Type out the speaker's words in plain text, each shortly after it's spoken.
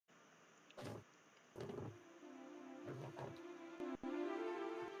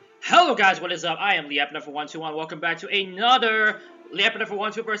Hello guys, what is up? I am Yosh4761. Welcome back to another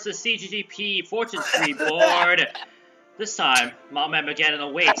Yosh4761 versus CGGP Fortune Street board. This time, Magmageddon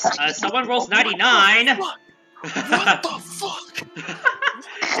awaits. Someone rolls 99. What the fuck?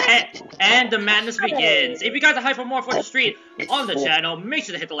 and the madness begins. If you guys are hyped for more Fortune Street on the channel, make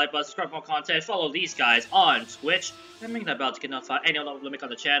sure to hit the like button, subscribe for more content, follow these guys on Twitch, and ring that bell to get notified any other limit on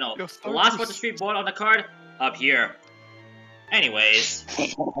the channel. The last Fortune Street board on the card, up here. Anyways.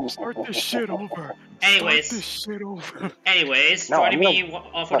 Start this shit over. Anyways. Start this shit over. Anyways, No, joining me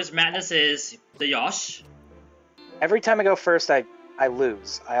for this madness is the Yosh. Every time I go first, I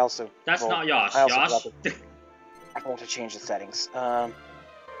lose. I also. That's not Yosh. I also Yosh. I want to change the settings.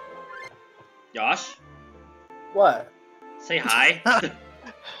 Yosh. What? Say hi.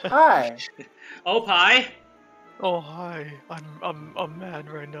 Hi. Oppai. Oh hi, I'm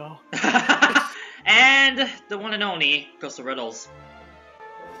mad right now. And the one and only GhostofRiddles.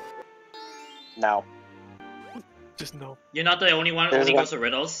 No. Just no. You're not the only one. There's Only like-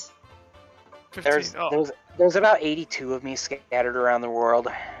 GhostofRiddles. 15. There's about 82 of me scattered around the world.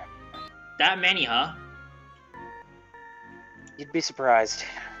 That many, huh? You'd be surprised.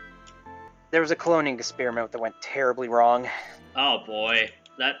 There was a cloning experiment that went terribly wrong. Oh boy,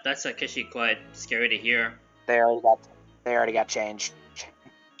 that's actually quite scary to hear. They already got changed.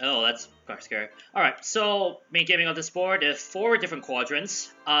 Oh, that's quite scary. Alright, so, main gaming on this board, there's 4 different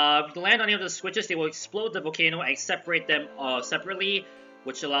quadrants. If you land on any of the switches, they will explode the volcano and separate them separately,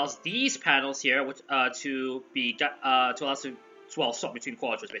 which allows these panels here to allow us to, well, swap between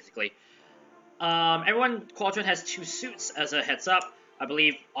quadrants, basically. Every quadrant has 2 suits, as a heads up. I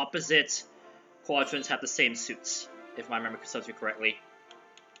believe opposite quadrants have the same suits, if my memory serves me correctly.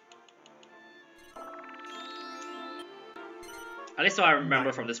 At least so I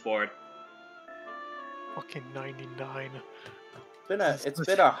remember from this board. Fucking 99. It's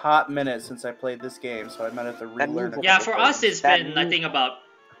been a hot minute since I played this game, so I might have to relearn it. Yeah, for us it's been, I think, about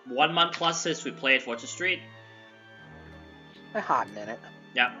 1 month plus since we played Fortune Street. A hot minute.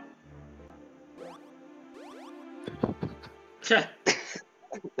 Yeah.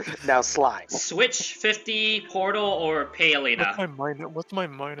 Now slime. Switch 50, Portal, or Pay Elena. What's my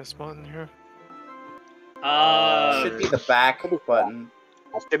minus button here? Should be the back button.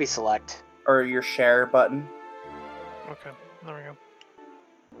 It should be select. Or your share button. Okay, there we go.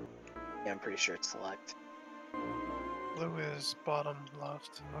 Yeah, I'm pretty sure it's select. Blue is bottom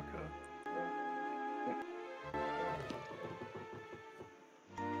left. Okay.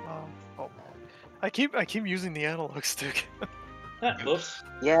 Oh. I keep using the analog stick. Oops.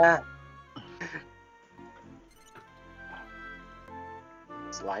 Yeah.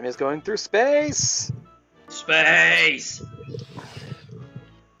 Slime is going through space! Space!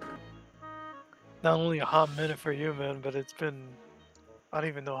 Not only a hot minute for you, man, but it's been... I don't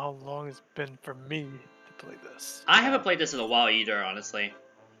even know how long it's been for me to play this. I haven't played this in a while either, honestly.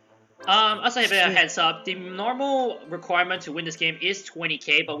 As I have a heads up, the normal requirement to win this game is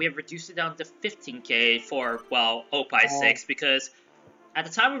 20k, but we have reduced it down to 15k for, well, Oppai 6, because at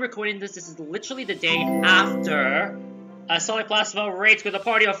the time we're recording this is literally the day after Sonic Plasma raids with a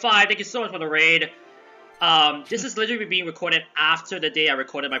party of 5. Thank you so much for the raid. This is literally being recorded after the day I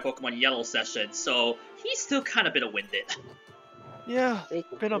recorded my Pokemon Yellow session, so he's still kind of bit winded. Yeah,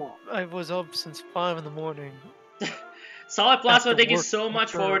 I was up since 5 in the morning. Solid Plasma, thank you so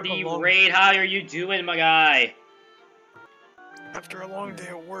much for the raid. How are you doing, my guy? After a long day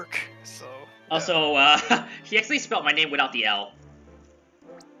of work, so... Yeah. Also, he actually spelled my name without the L.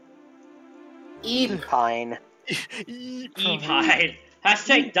 Pine. E-Pine.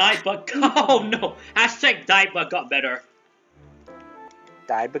 Hashtag died but... Oh no! Hashtag died but got better.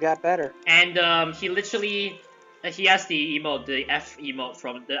 Died but got better. And he literally... He has the emote, the F emote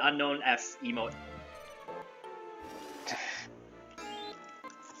from the unknown F emote.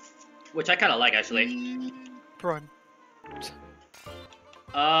 Which I kind of like, actually. Prime.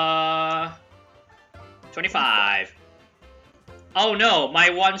 25. Oh no, my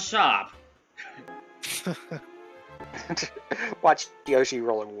one shop. Watch Yoshi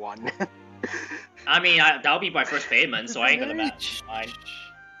roll a 1. I mean, that'll be my first payment, so I ain't gonna match mine.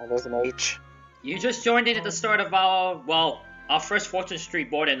 Oh, there's an H. You just joined in at the start of our first Fortune Street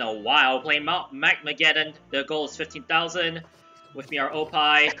board in a while, playing Magmageddon. The goal is 15,000. With me are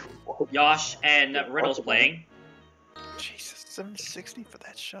Oppai, Yosh, and Riddles playing. Jesus, 760 for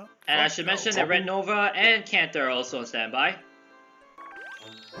that shot? And I should mention that Red Nova and Cantor are also on standby.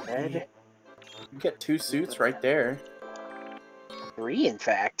 Red. You get 2 suits right there. 3, in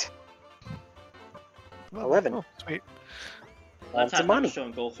fact. Oh, 11. Oh, sweet. Let's have money.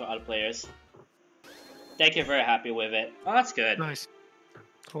 showing goals for other players. Thank you, very happy with it. Oh, that's good. Nice.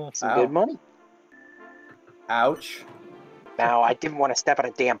 Cool. Some Ow. good money. Ouch. Now, I didn't want to step on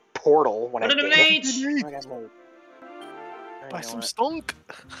a damn portal when I Put it did. in H! I got money. Buy You know some what? stunk.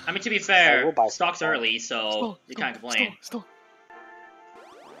 I mean, to be I fair, will buy stock's some. early, so you can't complain. Stunk.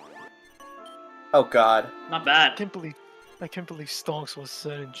 Oh god. Not I bad. can't believe Stonks was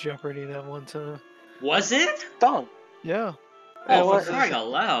set in jeopardy that one time. Was it? Stunk. Yeah. Oh, what? for crying out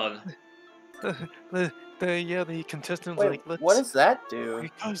loud. The contestants Wait, like, let's what does that do?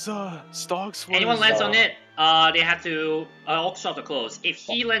 because Stonks was Anyone lands on it, they have to all shops are closed. If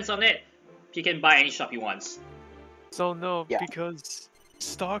he lands on it, he can buy any shop he wants. So no, Yeah. because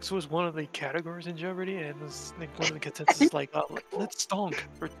stocks was one of the categories in Jeopardy, and was like one of the contestants is like, let's stonk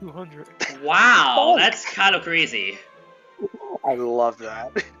for 200. Wow, that's kind of crazy. I love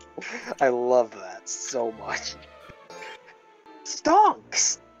that. I love that so much.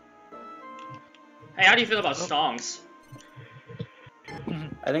 Stonks! Hey, how do you feel about stonks?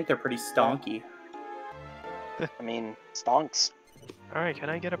 I think they're pretty stonky. I mean, stonks. All right, can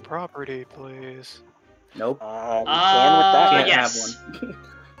I get a property, please? Nope. You can with that. Can't yes. have one.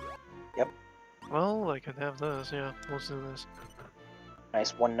 Well, I can have this. Yeah, let's do this.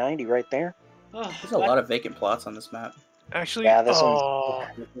 Nice 190 right there. Oh, There's a lot of vacant plots on this map. Actually, Yeah, this oh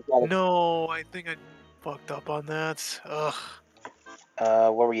one's... no, I think I fucked up on that. Ugh.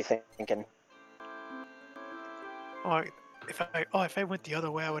 What were you thinking? Oh, if I went the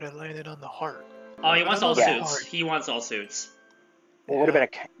other way, I would have landed on the heart. Oh, he wants all Yeah. suits. He wants all suits. It would have been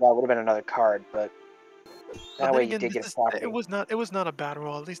would have been another card, but But that then way again, you did get this a property. It was not a bad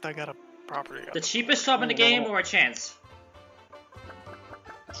roll. At least I got a property. The cheapest shop in the game or a chance?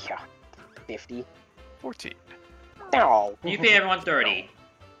 Yeah, 50. 14. No. You pay everyone 30.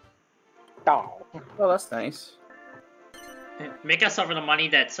 No. Oh, that's nice. Make us suffer the money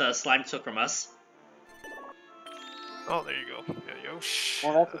that Slime took from us. Oh, there you go. Yeah, Yosh.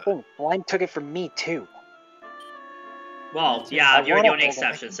 Well, that's the thing. Slime took it from me too. Well, I yeah, you're the wanna only hold on.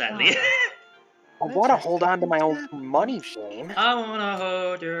 exception, sadly. I want to hold on to my own money, game. I wanna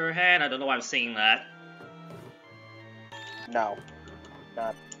hold your hand. I don't know why I'm singing that. No,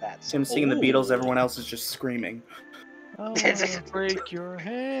 not that. Him singing the Ooh. Beatles, everyone else is just screaming. I wanna break your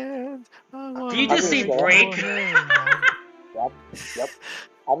hand. Did you just say break? Yep.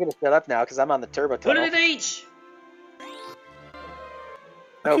 I'm gonna shut up now because I'm on the turbo Put tunnel. it in H!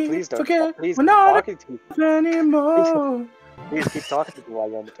 No, Okay, please don't. okay, Please we're keep not talking to me. anymore. Please keep talking to me while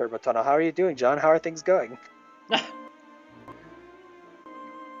you're on the turbo tunnel. How are you doing, John? How are things going?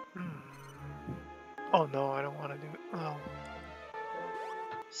 Oh no, I don't want to do it. Oh.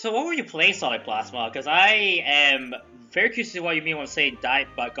 So what were you playing Solid Plasma? Because I am very curious to what you mean when saying died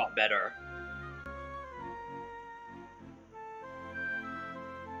but got better.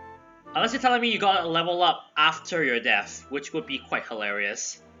 Unless you're telling me you got a level up after your death, which would be quite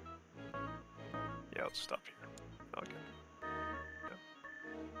hilarious. Yeah, let's stop here. Okay. Yeah.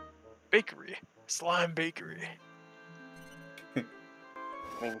 Bakery. Slime bakery.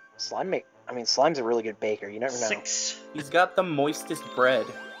 Slime's a really good baker. You never know. 6. He's got the moistest bread.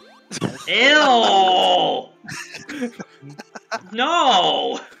 Ew!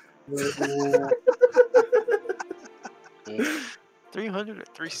 No! 300 or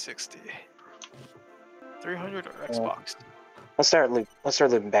 360? 300 or Xbox? Let's start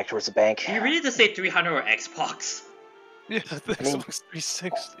looping back towards the bank. You really just say 300 or Xbox? Yeah, this was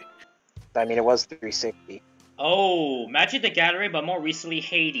 360. I mean, it was 360. Oh, Magic the Gathering, but more recently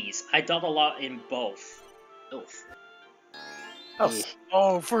Hades. I dealt a lot in both. Oof. Oh,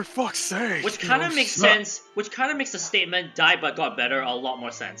 Oh, for fuck's sake! Which kind of You makes suck. sense. Which kind of makes the statement "died but got better" a lot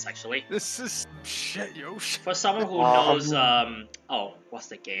more sense, actually. This is shit, Yosh. For someone who knows, oh, what's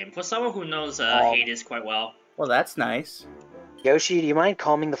the game? For someone who knows Hades quite well. well, that's nice. Yoshi, do you mind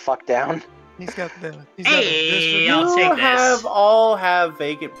calming the fuck down? He's got the. Hey, I'll You take this. all have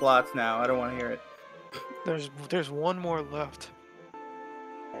vacant plots now. I don't want to hear it. There's one more left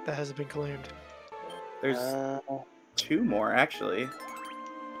that hasn't been claimed. There's 2 more, actually.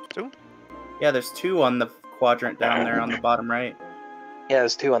 2? Yeah, there's 2 on the quadrant down there on the bottom right. Yeah,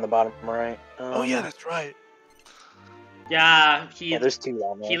 there's 2 on the bottom right. Oh yeah, that's right. Yeah, Yeah, there's 2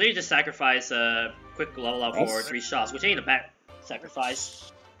 down there. he literally just sacrificed a quick level up for Nice. 3 shots, which ain't a bad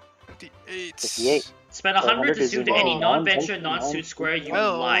sacrifice. 58. 58. Spend 100 to 100 zoom to is any in non-venture, non- non-suit square you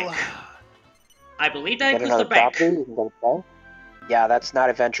Well, like. I believe that Get includes the another bank. property, you can go to the bank. Yeah, that's not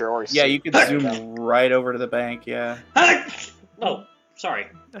adventure or Yeah, suit. you could zoom right over to the bank, yeah. Oh, sorry.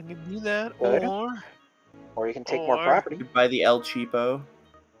 I can do that, Good. or Or you can take more Or- property. You could buy the El Cheapo.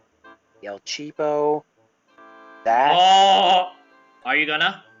 El Cheapo. That. Oh, are you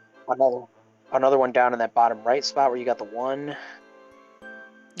gonna? Another one down in that bottom right spot where you got the 1.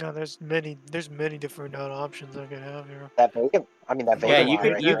 No, there's many different options I could have here. That vacant. I mean, that Yeah, vacant you lot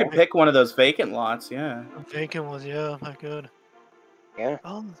could right you there. could pick one of those vacant lots. Yeah. Vacant was, yeah, I could. Yeah.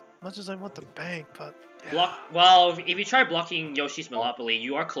 Much as I want the bank, but yeah. Block. Well, if you try blocking Yoshi's Monopoly,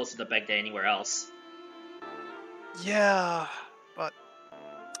 you are closer to the bank than anywhere else. Yeah, but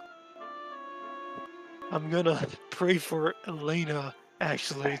I'm gonna pray for Elena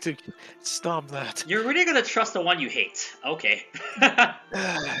actually to stop that. You're really gonna trust the one you hate. Okay. I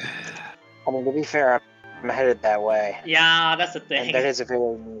mean, to be fair, I'm headed that way, Yeah, that's the thing. and that is a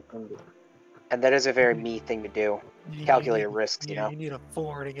very me thing to, and that is a very me thing to do. Calculate risks, you know. You need a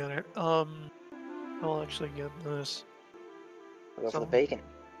 4 to get it. I'll actually get this. I'll go for the bacon.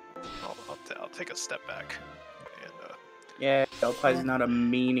 I'll take a step back. And Yeah, Oppai's not a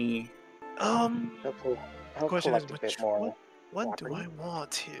meanie. I'll question is, collect a bit more. what do I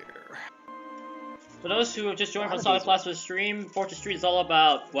want here? For those who have just joined from Solid Class with stream, Fortress Street is all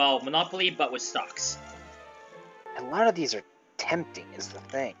about, well, Monopoly, but with stocks. A lot of these are tempting, is the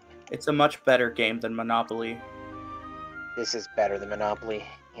thing. It's a much better game than Monopoly. This is better than Monopoly,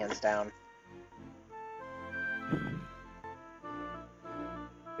 hands down.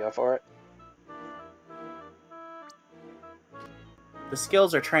 Go for it. The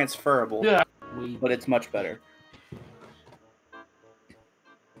skills are transferable, Yeah. but it's much better.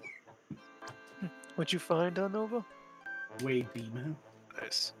 What'd you find, Nova? Wave beam.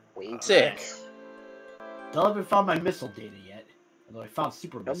 Nice. Wait. Sick. Still haven't found my missile data yet. Although I found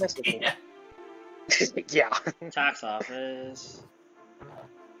super No missile missile data. Yeah. Tax office.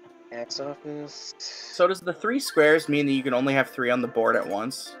 Tax office. So does the 3 squares mean that you can only have 3 on the board at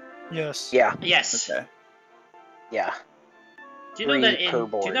once? Yes. Yeah. Yes. Okay. Yeah. Do you know that 3 in per do you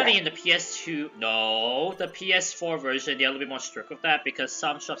board. know that in the PS2 no, the PS4 version they're a little bit more strict with that because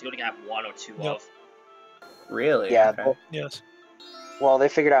some shops you only have 1 or 2 Yep. of. Really? Yeah. Okay. Yes. Well, they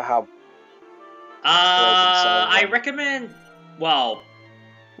figured out how. I recommend well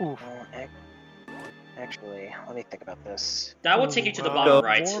Oof. Actually, let me think about this. that will take you to the Go bottom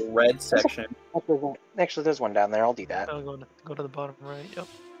right. more. Red section. Actually, there's one down there. I'll do that. I'll go to the bottom right. Yep.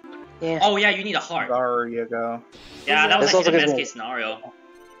 Yeah. Oh yeah, you need a heart. There you go. Yeah, that was This actually the also best gives me- case scenario.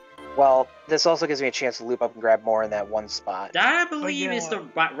 Well, this also gives me a chance to loop up and grab more in that one spot. That I believe is yeah.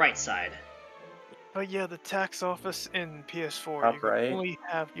 the right side. But yeah, the tax office in PS4, Upright.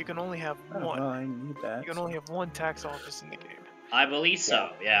 you can only have Oh, one. well, I need that. You can only have one tax office in the game. I believe so.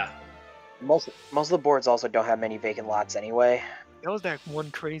 Yeah. Most of the boards also don't have many vacant lots anyway. That was that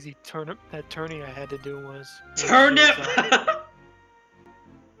one crazy turnip. That turning I had to do was Turnip.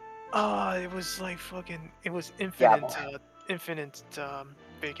 it was like fucking. It was infinite, infinite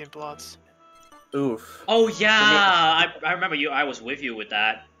vacant plots. Oof. Oh yeah, I remember you. I was with you with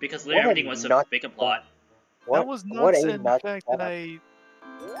that because literally What a everything was a nut- vacant plot. That was what nuts, a and the nut fact setup. that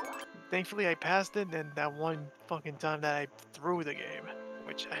thankfully I passed it, and that one fucking time that I threw the game,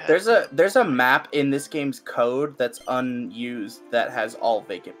 which I had. There's a map in this game's code that's unused that has all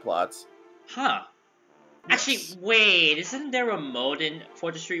vacant plots. Huh. Actually, Yes. wait. Isn't there a mode in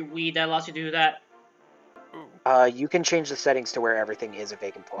Fortress Street Wii that allows you to do that? Ooh. You can change the settings to where everything is a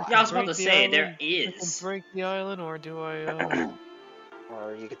vacant plot. Yeah, I was about to Break the say there island. I can is. break the island, or do I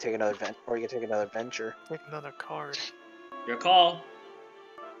Or you could take another venture. take another card? Your call.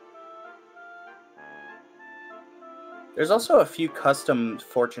 There's also a few custom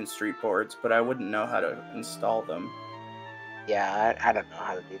Fortune Street boards, but I wouldn't know how to install them. Yeah, I don't know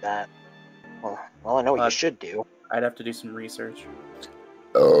how to do that. Well, I know what you should do. I'd have to do some research.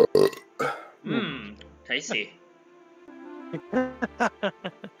 Tasty.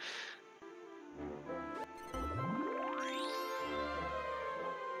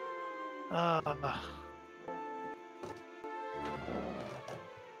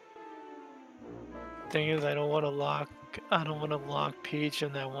 Thing is, I don't want to lock Peach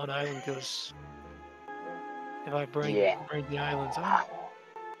in that one island because if I break the islands up.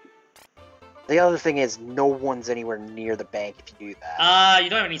 The other thing is, no one's anywhere near the bank if you do that. You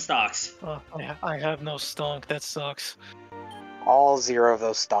don't have any stocks. I have no stonk. That sucks. All 0 of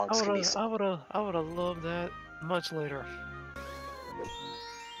those stonks can be. I would have loved that much later.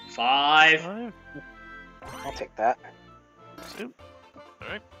 5. Alright. I'll take that.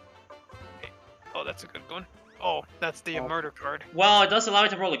 Alright. Oh, that's a good one. Oh, that's the murder card. Well, it does allow you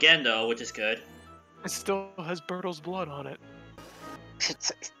to roll again though, which is good. It still has Berto's blood on it.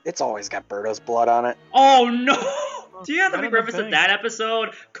 It's always got Berto's blood on it. Oh no! Do you have the Right big on the reference of bank. that episode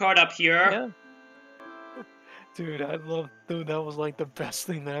card up here? Yeah. Dude, that was like the best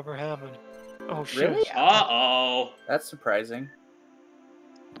thing that ever happened. Oh shit. Really? Uh-oh. That's surprising.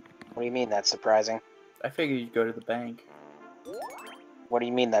 What do you mean that's surprising? I figured you'd go to the bank. What do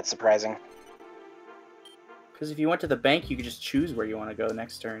you mean that's surprising? Because if you went to the bank, you could just choose where you want to go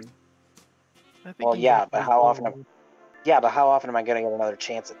next turn. I think Well, you yeah, got but both how often? gold. Yeah, but how often am I gonna get another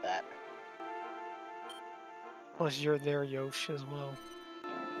chance at that? Plus, you're there, Yosh, as well.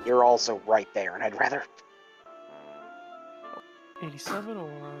 You're also right there, and I'd rather. 87 or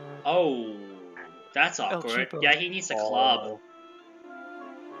Oh, that's El awkward. Cheapo. Yeah, he needs a club. Oh.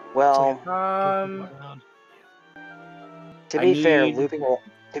 Well, to I be fair, need- looping Yeah,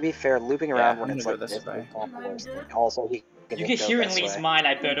 around when I'm it's gonna like go this this way. is not the worst thing. Also, he can You just can go hear in this Lee's way. mind,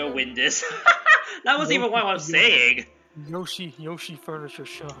 I better win this. That wasn't even what I was Yoshi, saying. Yoshi Furniture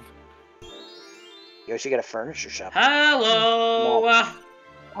Shop. Yoshi got a furniture shop. Hello!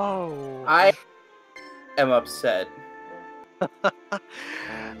 Oh. I am upset.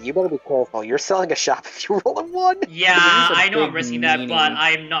 You better be careful. You're selling a shop if you roll a 1. Yeah, He's a I know I'm big risking that, but meanie.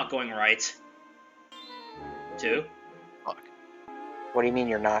 I'm not going right. 2? Fuck. What do you mean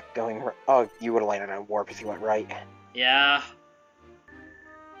you're not going? Oh, you would have landed on warp if you went right. Yeah.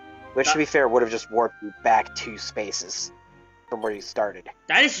 Which, to be fair, would have just warped you back 2 spaces from where you started.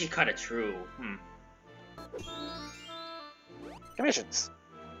 That is kind of true. Commissions.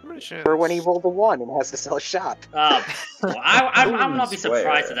 Commissions. For when he rolled a 1 and has to sell a shop. Well, I will not be Swear.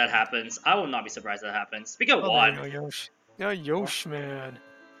 surprised if that happens. I will not be surprised if that happens. Speaking of Oh, there one, you go, Yosh. Yeah, Yosh, man.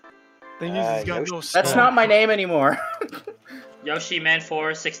 Thing is, he's got Yoshi. no That's smoke. not my name anymore.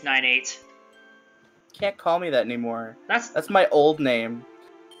 Yoshi-Man4698. Can't call me that anymore. That's That's my old name.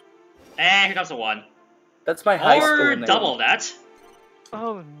 and here comes a 1. That's my high school Or name. double that.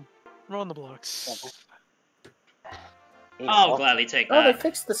 Oh, we're on the blocks. I'll gladly take Oh, they that.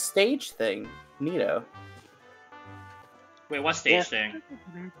 fixed the stage thing. Neato. Wait, what stage Yeah. thing?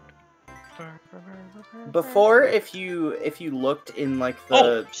 Before, if you looked in like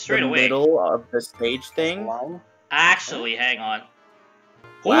Oh, the straight away. middle of the stage thing, Line? Actually, hang on.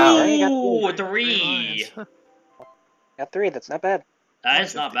 Wow. Ooh, 3! Got 3, that's not bad. That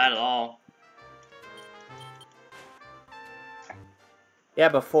is not bad at all. yeah,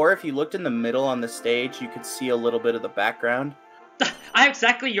 before if you looked in the middle on the stage, you could see a little bit of the background. I have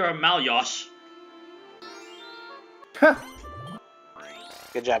exactly your amount, Yosh.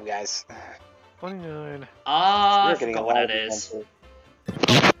 Good job, guys. 29. I You're getting forgot a what lot that of is.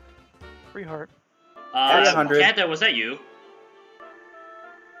 defenses. Free heart. 300. Kanta, was that you?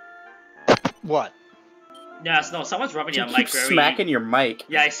 What? Yes, no, someone's rubbing You your keep mic very... smacking your mic.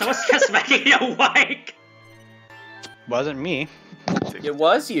 Yeah, someone's just smacking your mic! Wasn't me. It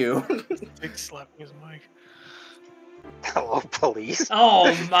was you. Big slapping his mic. Hello, police. Oh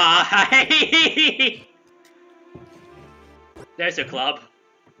my! There's your club.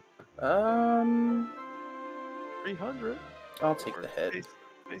 300. I'll take the hit.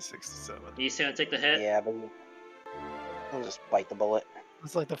 Base 67. He's gonna take the hit. Yeah, but I'll just bite the bullet.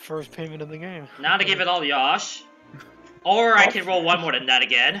 It's like the first payment of the game. Now to give it all to Yosh. Or I can roll one more than that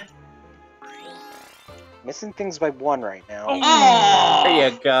again. Missing things by 1 right now. Oh! There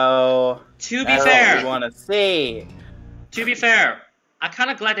you go. To be That's what we fair, want to see. I'm kind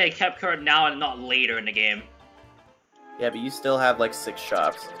of glad they kept Kurt now and not later in the game. Yeah, but you still have like 6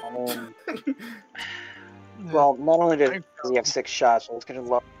 shops. Well, not only does he have 6 shots, but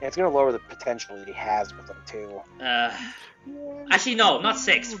it's gonna lower the potential that he has with them too. Actually, no, not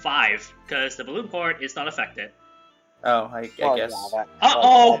 6, 5, because the balloon port is not affected. Oh, I Well, guess. yeah, that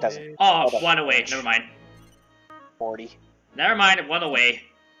Uh-oh! doesn't Oh, that one away. doesn't Never mind. 40. Never mind, one away.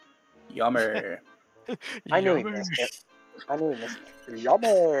 Yummer. I knew he Yummer. missed it. I knew he missed it.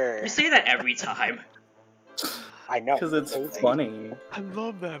 Yummer! You say that every time. I know. Because it's amazing. funny. I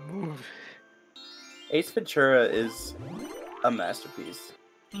love that move. Ace Ventura is a masterpiece.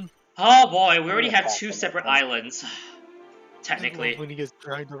 Oh boy, we already have 2 separate islands. I Technically. love when he gets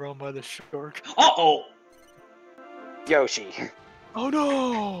dragged around by the shark. Uh-oh! Yoshi. Oh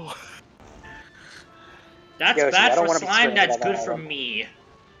no! That's Yoshi, I bad don't for wanna be slime, stranded that's on good that for island. me.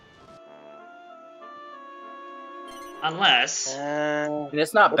 Unless... And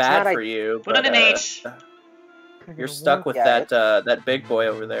it's not It's bad not for you. Put but, it in H. You're stuck with Yeah, that big boy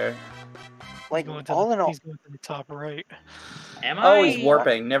over there. Like, He's all in all, he's going to the top right. Am I? Oh, he's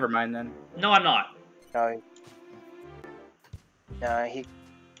warping. Never mind then. No, I'm not. no, he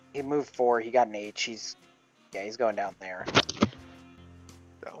moved 4. He got an H. He's going down there.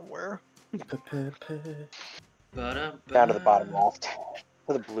 Down where? Down to the bottom left.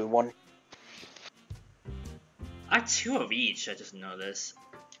 To the blue one. I have 2 of each, I just know this.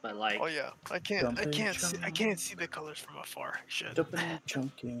 But like... Oh yeah, I can't see the colors from afar. Shit.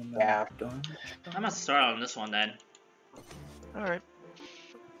 Yeah. I'm gonna start on this one then. All right.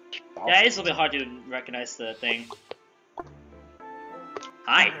 Yeah, it's a little bit hard to recognize the thing.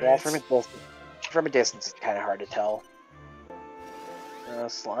 Hi. Yeah, from a distance, it's kind of hard to tell.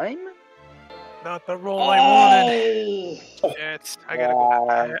 Slime? Not the roll I wanted. Oh! Shit. I gotta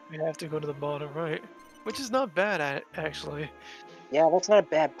go. I have to go to the bottom right. Which is not bad, actually. Yeah, that's not a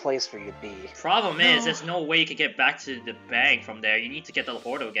bad place for you to be. Problem is, No. there's no way you can get back to the bank from there. You need to get the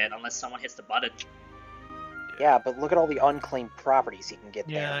portal again, unless someone hits the button. Yeah, but look at all the unclaimed properties you can get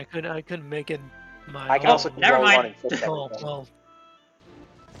Yeah, there. I couldn't make it my I can own. also do never all mind. run and fix Oh, everything. well.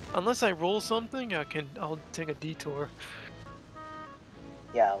 Unless I roll something, I'll take a detour.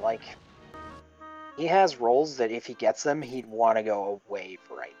 Yeah, like he has rolls that if he gets them, he'd want to go away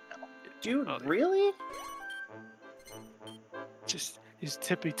for right now. Dude, Oh, really? Just he's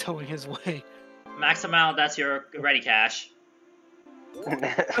tippy toeing his way. Max amount, that's your ready cash.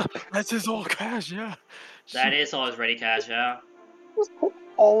 That's his all cash, yeah. That is all his ready cash, yeah. Just put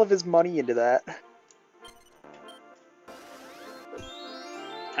all of his money into that.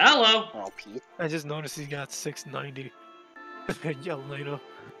 Hello! Oh, Pete. I just noticed he got 690. Yell later.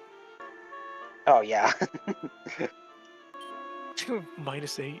 Oh yeah.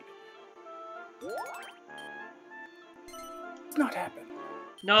 -8. Not happen.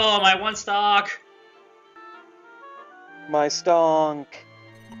 No, my one stock! My stonk.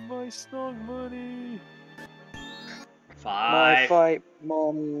 My stock money. My 5. fight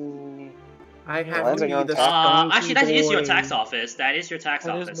money. I have Well, to be that's the Actually, that is your boy. tax office. That is your tax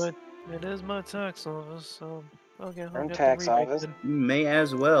office. It is my tax office, so okay, I'll Own get tax the rebate office. then. You may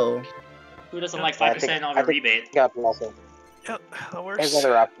as well. Who doesn't Yeah, like I 5% think- of I a think- rebate? Got also. Yep, that works. His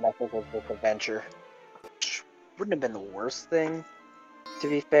other option, I think, was just a venture. Which wouldn't have been the worst thing, to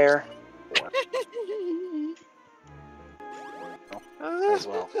be fair. As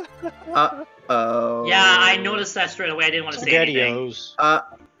well. Oh. Yeah, I noticed that straight away. I didn't want to say anything. SpaghettiOs.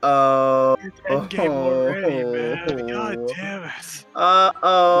 Oh. Endgame already, man. God damn it.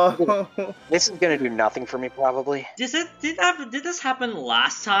 Oh. This is gonna do nothing for me, probably. Did this happen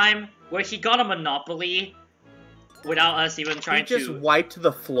last time? Where he got a monopoly without us even He trying just to... wiped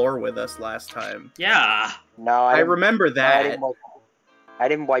the floor with us last time. Yeah. No, I didn't- remember no, that. I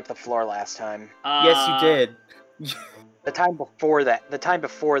didn't wipe the floor last time. Yes, you did. The time before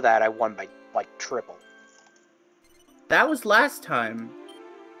that, I won by like triple. That was last time.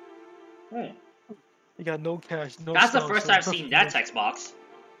 You got no cash, no That's the stock, first so I've seen that text box.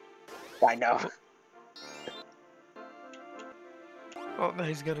 I know. Oh, now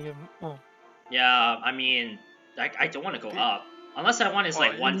he's gonna get. Oh, Yeah, I mean, I don't want to go up. Unless that one is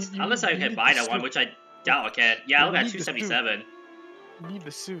like Oh, one... you Unless I need can buy the that one, suit. which I doubt I can. Yeah, You look at need the suit. 277. you need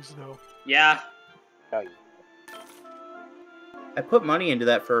the suits though. Yeah. Oh, I put money into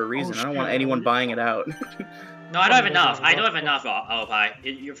that for a reason. I don't shit, want are anyone you- buying it out. No, I don't have Oh, enough. no, I don't have no. enough, Oppai.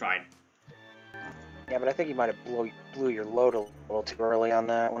 You're fine. yeah, but I think you might have blew your load a little too early on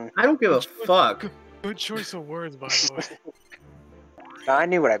that one. I don't give a Which- fuck. Good choice of words, by the way. No, I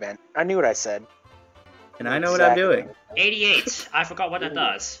knew what I meant. I knew what I said. And I know what I'm Exactly. doing. 88. I forgot what that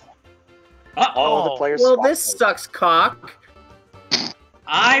does. All Uh-oh. the players. Well, swapped this places. sucks, cock.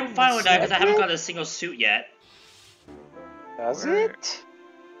 I'm fine with that because I haven't got a single suit yet. Does Where? it?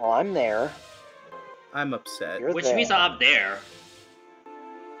 Well, I'm there. I'm upset. You're Which there. means I'm up there.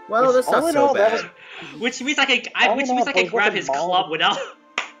 Well, that's All not in so all, that bad. Which means I can All which in means all, I can those grab wasn't his mild. club without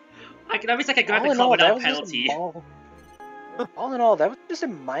that means I can grab All the in club all, that without was just a penalty. mild- All in all, that was just a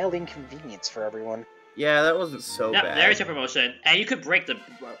mild inconvenience for everyone. Yeah, that wasn't so Yep, bad. there's your promotion. And you could break the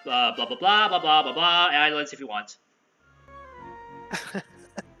blah blah blah blah blah blah blah blah islands if you want.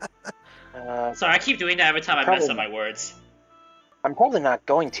 Sorry, I keep doing that every time I mess up my words. I'm probably not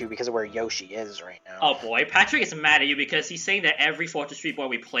going to because of where Yoshi is right now. Oh boy, Patrick is mad at you because he's saying that every Fortress 3 boy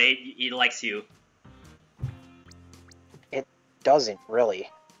we played, he likes you. It doesn't really.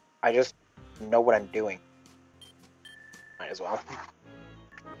 I just know what I'm doing. Might as well.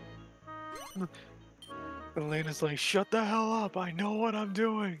 Elena's like, shut the hell up! I know what I'm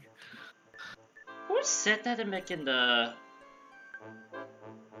doing. Who said that in making the...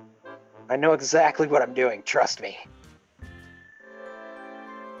 I know exactly what I'm doing. Trust me.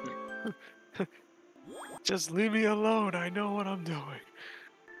 Just leave me alone. I know what I'm doing.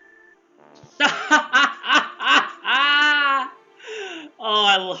 Oh,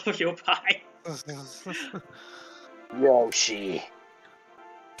 I love your pie. Yoshi.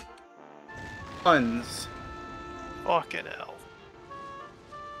 Tons. Fucking hell.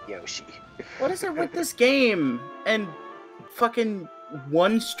 Yoshi. What is it with this game? And fucking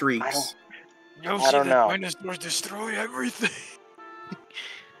one streaks. Yoshi, I don't the know. dinosaurs destroy everything.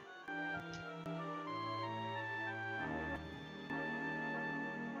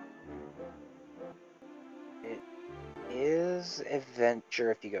 It is does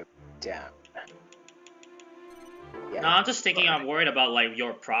adventure if you go down? Yeah. No, I'm just thinking. I'm worried about like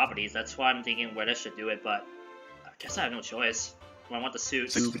your properties. That's why I'm thinking where I should do it. But I guess I have no choice. I want the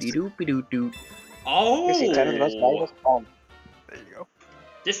suits. Doopy-doopy-doo-doo. You see 10 of the most valuable. Oh, There you go.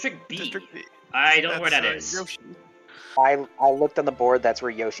 District B. District B. I don't know where that That's, is. Yoshi. I looked on the board. That's where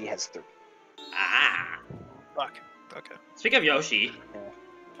Yoshi has 3. Ah. Fuck. Okay. Speaking of Yoshi.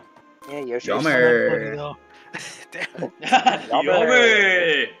 Yeah, Yoshi. Yummer. has Funny, though. Damn it.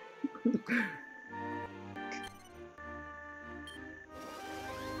 Yummy.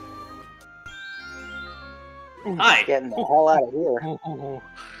 Hi. Getting the hell out of here. Ooh, ooh, ooh.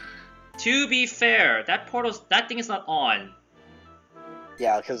 To be fair, that thing is not on.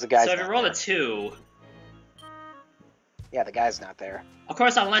 Yeah, because the guy's. So if you not roll there. a 2, Yeah, the guy's not there. of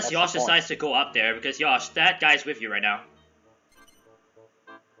course, unless That's Yosh the point. decides to go up there, because Yosh, that guy's with you right now.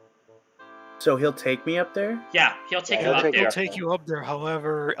 So he'll take me up there? Yeah, he'll take Yeah, you he'll up take there. you He'll take you up there,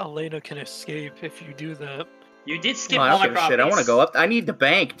 however, Elena can escape if you do that. You did skip Oh, I all don't my give a shit. I want to properties. go up. I need the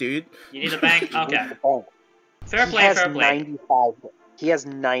bank, dude. You need a bank? Okay. Oh, Fair he play, has fair play. 95. He has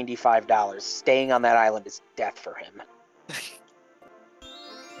 $95. Staying on that island is death for him.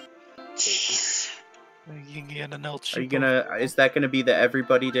 Jeez. You can get an El Chipo. Are you gonna? Is that gonna be the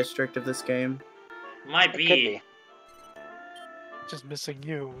everybody district of this game? Might It could be. be. Just missing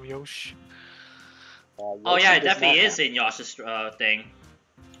you, Yosh. Oh Yoshi yeah, it does definitely not is in Yosh's thing.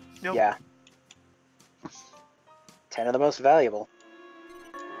 Yep. Yeah. 10 of the most valuable.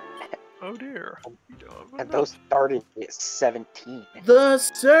 Oh dear. And those started at 17. The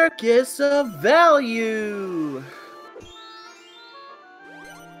Circus of Value.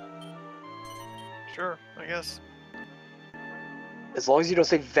 Sure, I guess. As long as you don't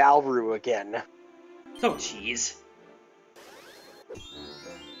say Valru again. Oh jeez.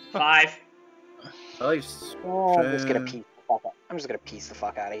 5. Nice. Oh, I'm just gonna piece the fuck out. I'm just gonna piece the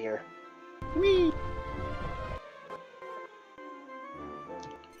fuck out of here. Whee.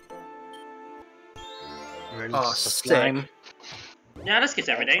 Oh, sick. Yeah, this gets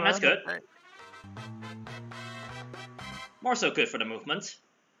everything. That's good. Alright. More so good for the movement.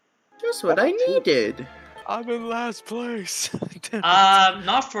 Just what I needed. I'm in last place. Damn it.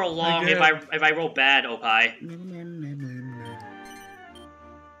 Not for long if I roll bad, Oppai.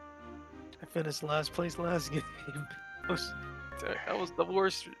 I finished last place last game. That was the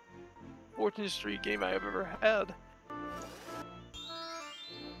worst Fortune Street game I have ever had.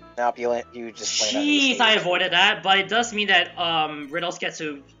 Nope, you just land on Jeez, your I stage. avoided that, but it does mean that Riddles get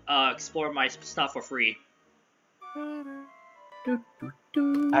to explore my stuff for free. I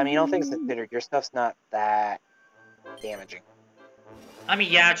mean, all things considered, your stuff's not that damaging. I mean,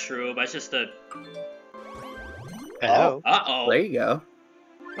 yeah, true, but it's just a. Hello. Uh-oh. There you go.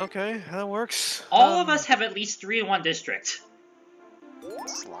 Okay, that works. All of us have at least 3 in one district.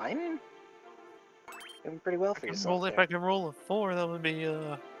 Slime? Doing pretty well for If yourself. I can roll a 4, that would be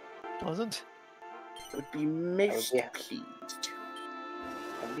pleasant. Would be most yeah. pleased.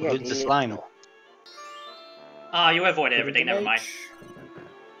 Who's the slime? You avoided everything, never mind.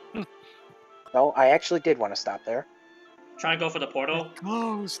 No, I actually did want to stop there. Try and go for the portal.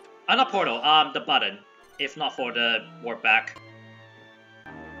 Closed. Not portal, the button. If not for the warp back.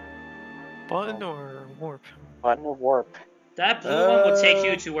 Button or warp? Button of warp. That blue one will take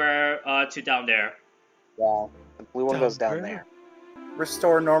you to where, to down there. Yeah, the blue one goes down where? there.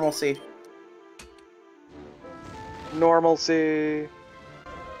 Restore normalcy. Normalcy.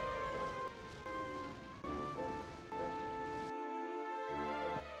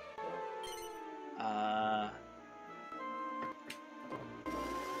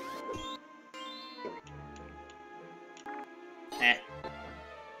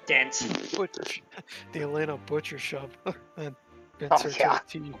 Dent. Butcher. The Atlanta Butcher Shop. And fits Oh, her yeah. to a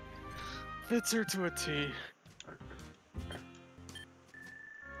T. Fits her to a T.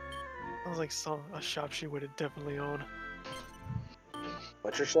 Sounds like a shop she would have definitely owned.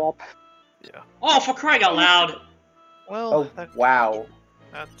 Butcher shop? Yeah. Oh, for crying out loud! Well, Oh, wow.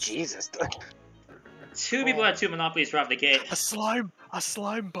 That's Jesus. 2 people had 2 monopolies right off the gate. a slime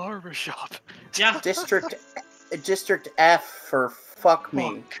barber shop. Yeah. District F for fuck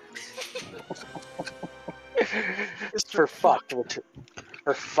me. For fucked,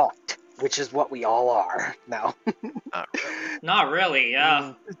 which is what we all are now. Not really. Not really,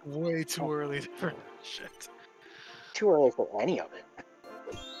 yeah. It's way too early for that shit. Too early for any of it.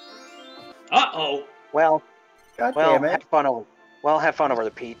 Uh-oh. Well, God damn it. have fun over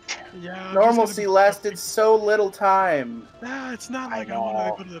the Pete. Yeah. I'm just Normalcy gonna lasted so little time. Nah, it's not I like I wanted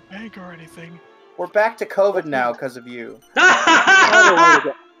know. to go to the bank or anything. We're back to COVID now because of you.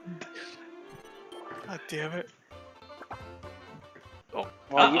 God damn it.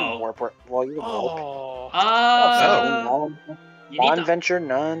 Well, you can warp. Well, you can warp. Oh. You need the... venture,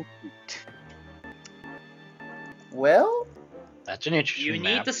 none. Well, That's an interesting You map.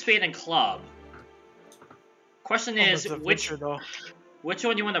 need the spade and club. Question is, which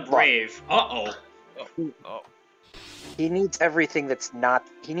one you want to brave? Uh-oh. Oh. He needs everything that's not.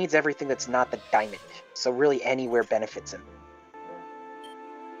 He needs everything that's not the diamond. So really, anywhere benefits him.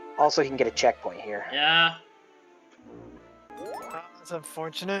 Also, he can get a checkpoint here. Yeah. That's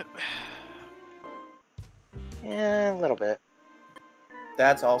unfortunate. Yeah, a little bit.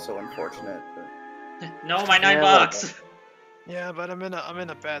 that's also unfortunate. No, my $9 Yeah, bucks. Yeah, but I'm in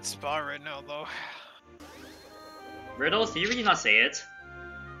a bad spot right now though. Riddles, did you really not say it?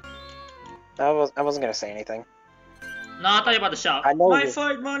 I wasn't gonna say anything. No, I thought you were about to shout. I know My you-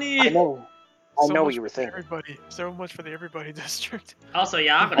 fight money! I know So what much you were for thinking. Everybody, so much for the everybody district. Also,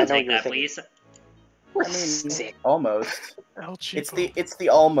 yeah, I'm I gonna know take you were that, thinking. please. We're I mean, sick. almost. El It's Cheapo. it's the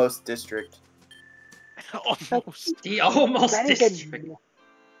almost district. Almost. The almost That is district.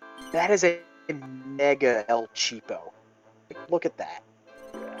 That is a mega El Cheapo. Look at that.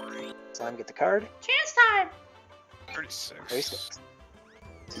 Slime, get the card. Chance time! 36. 36.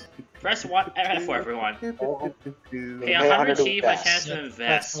 Press 1 for everyone. Pay Okay, 100 100 to cheap, a invest. chance to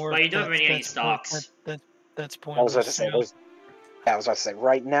invest, but you don't have any stocks. That's I was about pointless. to say, I was about to say,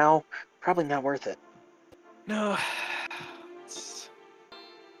 right now, probably not worth it. No.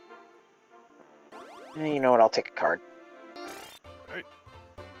 You know what? I'll take a card.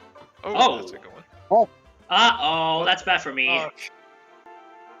 Oh. That's a good one. Uh-oh, that's bad for me.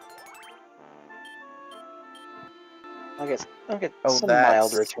 I'll get Oh, some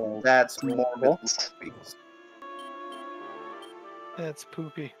mild that's return. that's more That's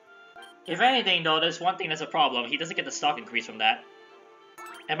poopy. If anything, though, there's one thing that's a problem. He doesn't get the stock increase from that.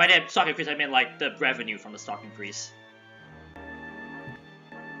 And by that stock increase, I mean, like, the revenue from the stock increase.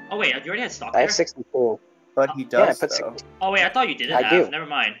 Oh, wait, you already had stock I there? have 62. But he Yeah, I does put though. 60. Oh, wait, I thought you didn't I have. do. Never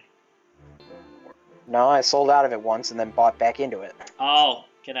mind. No, I sold out of it once and then bought back into it. Oh,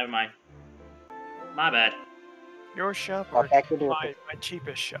 okay, never mind. My bad. Your shop or Bought back into my it.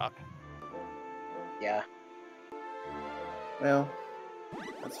 cheapest shop? Yeah. Well,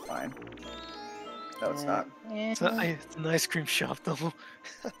 that's fine. No, it's not. It's an ice cream shop though.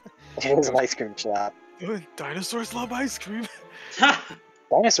 It is an ice cream shop. Dinosaurs love ice cream.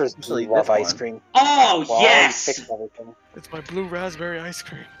 Dinosaurs Especially love this ice one. cream. Oh, Well, I yes! fixed everything. It's my blue raspberry ice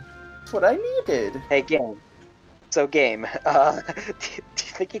cream. That's what I needed. Hey, game. So, game. Do you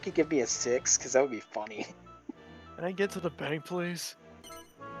think you could give me a 6? Because that would be funny. Can I get to the bank, please?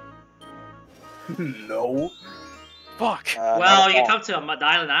 No. Fuck. Well, you now, can come to the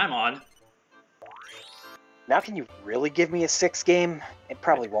island I'm on. now can you really give me a 6 game? It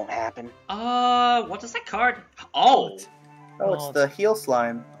probably won't happen. What is that card? Oh! Oh, it's the heel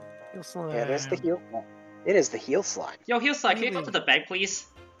slime. Feel slime. Yeah, there's the heel. It is the heel slime. Yo, Heelslide, can you come to the bank, please?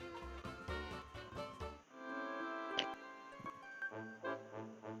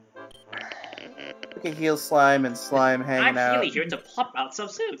 Look at heel slime and slime hanging I'm out. really here to plop out some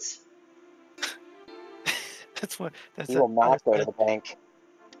suits. That's what. That's He will not go to the bank.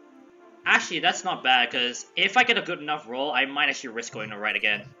 Actually, that's not bad, because if I get a good enough roll, I might actually risk going to right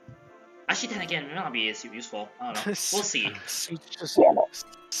again. Actually, then again, it may not be as useful. I don't know. We'll see. Suits just Yeah, no.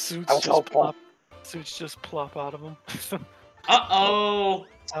 suits I was just hoping. plop. Suits just plop out of them. Uh-oh!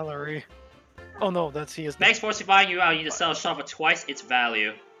 Salary. Oh no, that's he is. Max forcifying you out, you need to sell a shop for twice its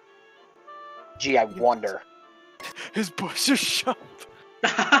value. Gee, I wonder. His butcher shop.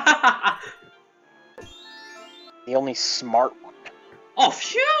 The only smart one. Oh,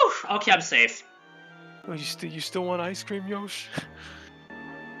 phew! Okay, I'm safe. Oh, you still want ice cream, Yosh?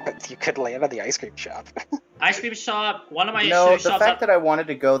 You could land on the ice cream shop. Ice cream shop, one of my No, the shops fact that I wanted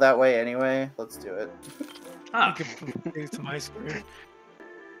to go that way anyway, let's do it. Huh. You can get some ice cream.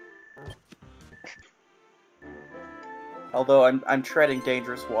 Although I'm treading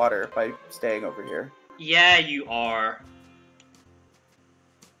dangerous water by staying over here. Yeah, you are.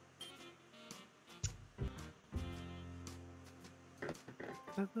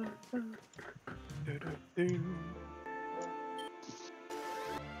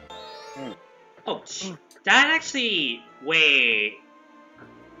 Oh, that actually... Wait.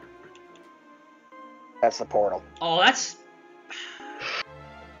 That's the portal. Oh, that's...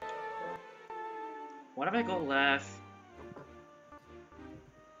 What if I go left?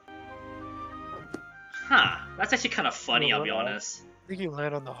 Huh. That's actually kind of funny, I'll be honest. I think you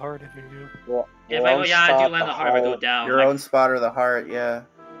land on the heart if you do. Well, If your I go, own yeah, I do spot, land the heart if I go heart, down. Your Like, own spot or the heart, yeah.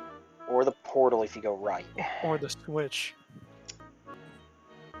 Or the portal if you go right. Or the switch.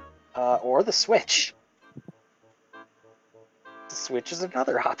 Or the switch. Switch is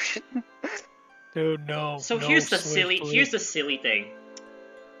another option. Dude, no. So no here's the Switch, here's the silly thing.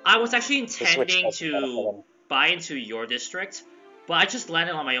 I was actually Switch intending doesn't benefit to him. buy into your district, but I just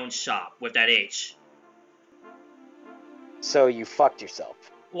landed on my own shop with that H. So you fucked yourself.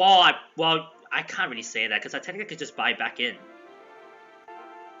 Well, I can't really say that because I technically could just buy back in.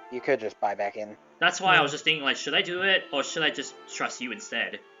 You could just buy back in. That's why I Yeah. was just thinking, like, should I do it or should I just trust you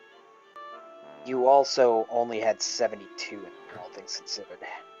instead? You also only had 72 in all things considered.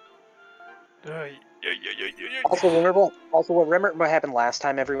 Also, remember what happened last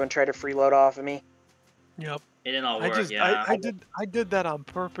time everyone tried to freeload off of me? Yep. It didn't all I work, just, yeah. I did that on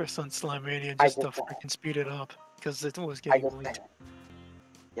purpose on Slime Mania I just to did that. freaking speed it up because it was I getting just, late.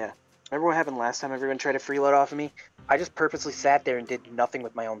 yeah. Remember what happened last time everyone tried to freeload off of me? I just purposely sat there and did nothing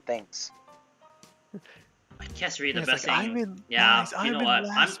with my own things. I guess really the Yeah, best it's like, thing. Yeah, guys, you know I'm in what?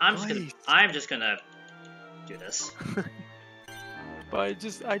 last place. I'm just gonna do this. But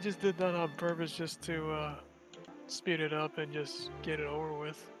I just did that on purpose just to speed it up and just get it over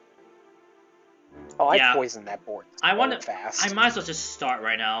with. Oh, I Yeah. poisoned that board. I want to. fast. I might as well just start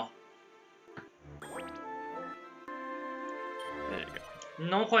right now. There you go.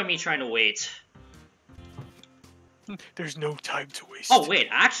 No point me trying to wait. There's no time to waste. Oh wait,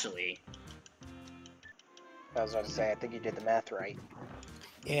 actually, I was about to say, I think you did the math right.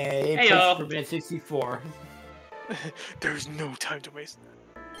 Yeah, Heyo. Superman 64. There's no time to waste.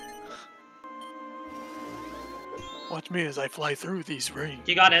 Watch me as I fly through these rings.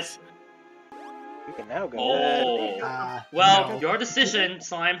 you got it. You can now go. Oh. Well, no. your decision,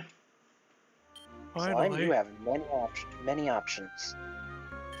 Slime. Slime, Finally, you have many options.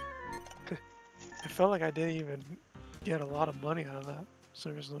 I felt like I didn't even get a lot of money out of that.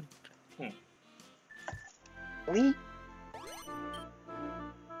 Seriously. Really?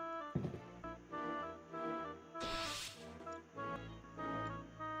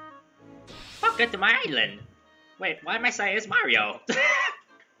 Welcome to my island. Wait, why am I saying it's Mario?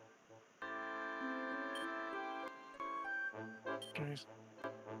 Guys,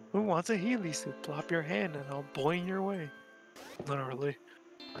 who wants a Healy suit? Plop your hand and I'll boing your way. Literally.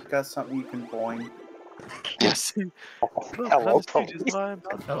 Got something you can boing. Yes. Look, Hello, this dude is police. lying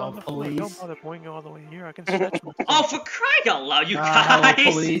Hello, on the floor. Don't police. bother boing all the way here. I can stretch myself. Oh, for crying out loud, you Hello,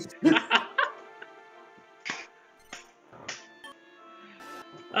 guys! police.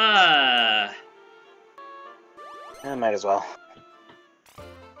 I might as well.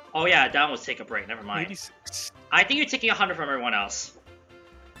 Oh yeah, that was take a break. Never mind. 86. I think you're taking 100 from everyone else.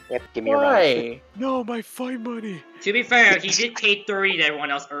 Yep, give me your money. Why? No, my fine money. To be fair, he did pay 30 to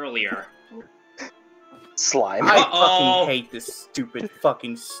everyone else earlier. Slime. I Uh-oh. fucking hate this stupid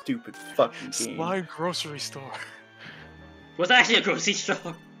fucking game. Slime grocery store. Was that actually a grocery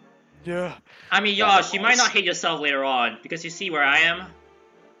store? Yeah. I mean, Yosh, you might not hate yourself later on, because you see where I am.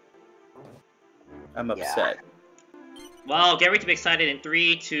 I'm upset. Well, get ready to be excited in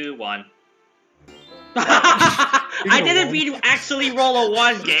 3, 2, 1. I didn't mean to actually roll a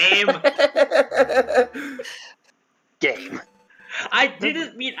 1, game! Game. I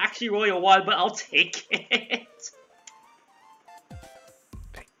didn't mean actually roll a 1, but I'll take it.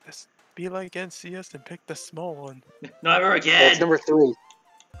 Pick this. Be like NCS and pick the small one. Never That's again. number 3.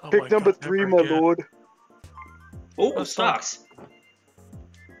 Oh Pick my number God, 3, never my again. lord. Oh, Oh, stocks.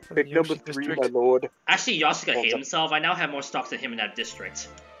 Pick Yoshi number 3, District. my lord. Actually, Yosh gonna hate Hold up. himself. I now have more stocks than him in that district.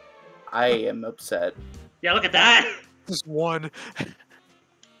 I am upset. Yeah, look at that. Just one.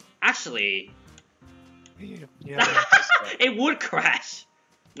 Actually, Yeah. it would crash.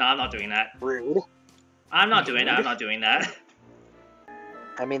 No, I'm not doing that. Rude. I'm not doing that. I'm not doing that.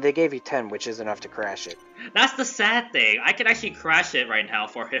 I mean, they gave you 10, which is enough to crash it. That's the sad thing. I can actually crash it right now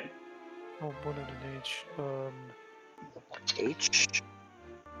for him. Oh, one and an H. H?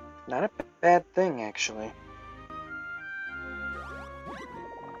 Not a bad thing, actually.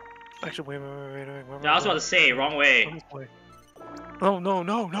 Actually, wait. Yeah, I was about to say, wrong way. Oh, no.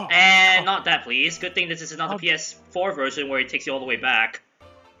 And not that, please. Good thing this is not the PS4 version where it takes you all the way back.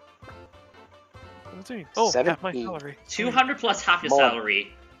 Let's see. Oh, half my 17. salary. 200 plus half your More.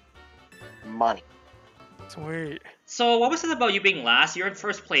 salary. Money. Sweet. So, what was it about you being last? You're in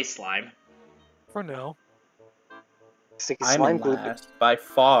first place, Slime. For now. Sticky I'm slime in glue. last by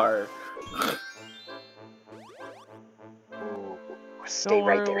far. Ooh, stay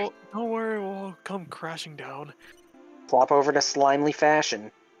right there. Don't worry, we'll come crashing down. Flop over to slimely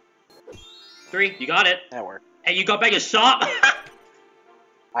fashion. 3, you got it. That worked. And you got back your shop.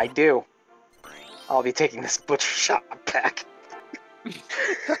 I do. I'll be taking this butcher shop back.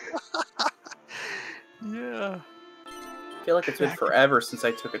 Yeah. I feel like it's been forever since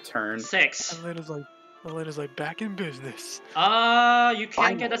I took a turn. 6. And then it's like Elena's like back in business. You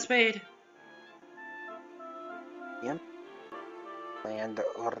can't get Finally. a spade. Land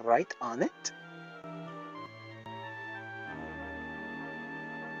right on it.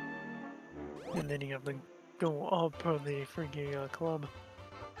 And then you have to go up on the freaking club.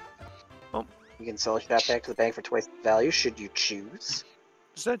 You can sell a shop back to the bank for twice the value, should you choose.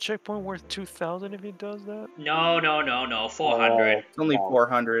 Is that checkpoint worth 2,000 if he does that? No, 400. It's only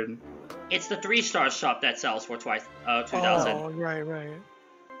 400. It's the 3-star shop that sells for twice 2,000. Oh, right.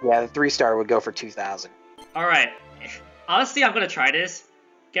 Yeah, the 3-star would go for 2,000. All right. Honestly, I'm gonna try this.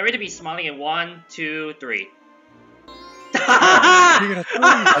 Get ready to be smiling in 1, 2, 3.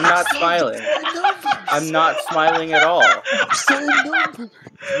 I'm not smiling. I'm not smiling at all.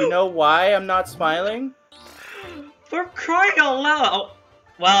 You know why I'm not smiling? For crying out loud! Oh,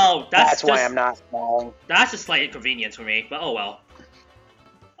 well, that's why just, I'm not smiling. That's just slight inconvenience for me, but oh well.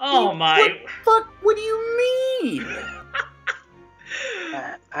 Oh my! What the fuck? What do you mean?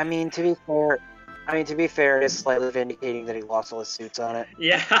 I mean, to be fair, it's slightly vindicating that he lost all his suits on it.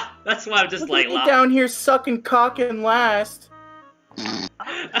 Yeah, that's why I'm just Look like at me down here sucking cock and last.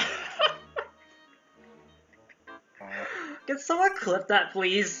 Can someone clip that,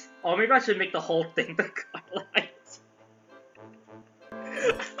 please? Or maybe I should make the whole thing the highlights.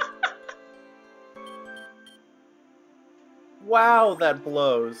 Wow, that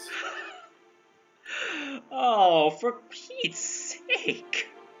blows. Oh, for Pete's sake!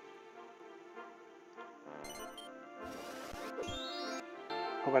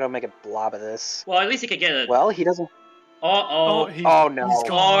 Hope I don't make a blob of this. Well, at least he could get a. Well, he doesn't. Oh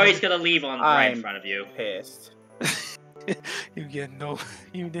no. He's gonna leave on right in front of you. Pissed. You get no.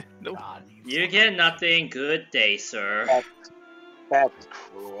 You get no. God, You get nothing. Good day, sir. That's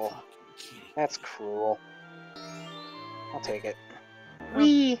cruel. That's cruel. I'll take it.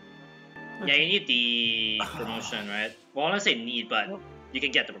 Wee. Yeah, you need the promotion, right? Well, I don't say need, but you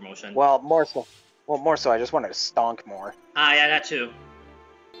can get the promotion. Well, more so. I just wanted to stonk more. Ah, yeah, that too.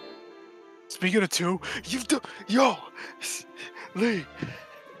 Speaking of 2, you've done. Yo! Lee!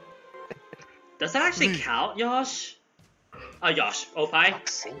 Does that actually count, Yosh? Yosh. Oppai?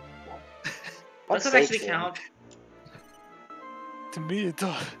 Fuck's sake. Does that actually count? To me, it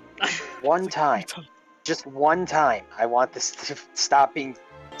does. One time. Just one time. I want this to stop being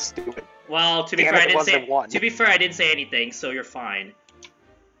stupid. Well, to be Damn fair, it, I didn't say. wasn't one. To be fair, I didn't say anything, so you're fine.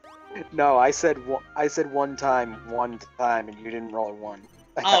 No, I said one time, and you didn't roll a 1.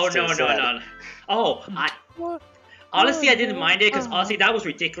 Oh That's what I said. no. Oh, honestly, I didn't mind it because honestly, that was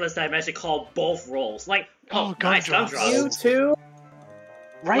ridiculous that I managed to call both rolls. Like, nice gumdrops. You too?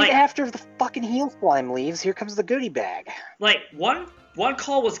 Right Like- after the fucking heel slime leaves, here comes the goodie bag. Like one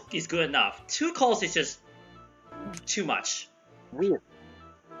call is good enough. 2 calls is just too much. Weird.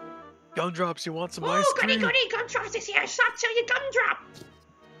 Gumdrops, you want some Oh, ice goody cream? goody, gumdrops is here. Stop till you gumdrop.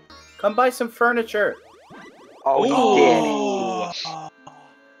 Come buy some furniture. Oh, he Oh. did.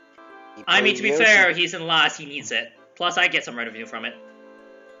 He I mean, to be played fair, Yoshi. he's in last. He needs it. Plus, I get some revenue from it.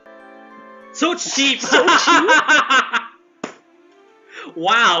 So cheap. So cheap.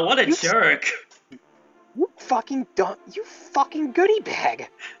 Wow, what a You- jerk. You fucking goodie bag.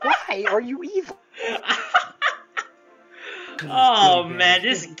 Why are you evil? Oh man,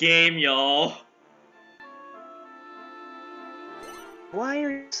 this game, y'all. Why are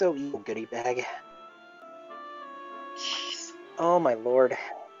you so evil, goodie bag? Jeez. Oh my lord.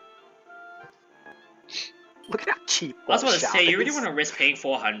 Look at how cheap I was about to that say, shop you really is. want to risk paying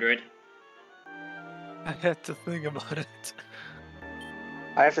 400? I had to think about it.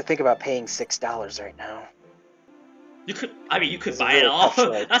 I have to think about paying $6 right now. You could, I mean, you could This is buy it really all. tough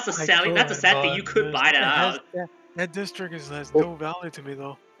trade. That's a sad thing. You could buy that out. That district has no value to me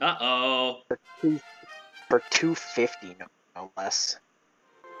though. Uh-oh. For $250, no less.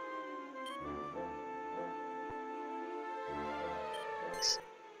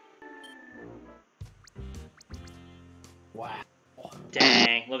 Wow.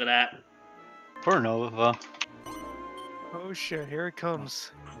 Dang, look at that. For Nova. Oh shit, here it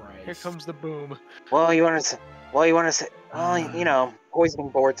comes. Here comes the boom. Well, you want to say, well, you know, poisoning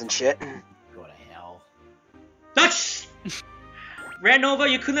boards and shit. Go to hell. Dutch! Ranova,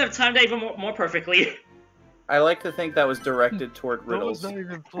 you couldn't have timed that even more perfectly. I like to think that was directed toward Nova's riddles. not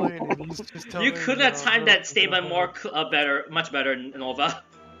even playing it. He's just telling You couldn't have timed that statement riddles. more, much better, Nova.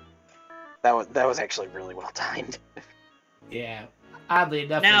 That was actually really well timed. Yeah. Oddly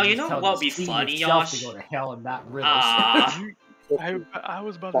enough, Now, they you just know tell what would the be scene funny, itself Yosh? to go to hell and not riddles. Ah. I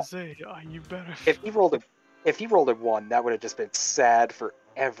was about to say, you better. If he rolled a 1, that would have just been sad for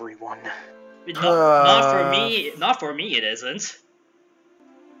everyone. Not for me. Not for me. It isn't.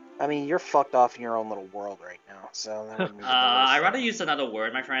 I mean, you're fucked off in your own little world right now, so that wouldn't be the worst I'd thing. rather use another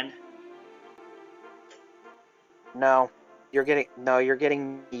word, my friend. No, you're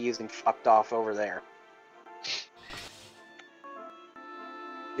getting me using fucked off over there.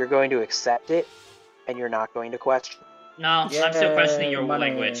 You're going to accept it, and you're not going to question. No, I'm still questioning your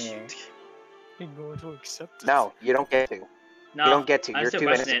Money. language. You're going to accept it. No, you don't get to. No, You don't get to. I'm You're still too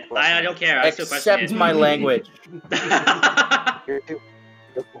questioning innocent it. I don't care. I still question Accept it. my language.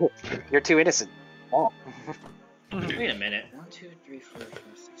 You're too innocent. Oh. Wait a minute. 1, 2, 3, 4, 5,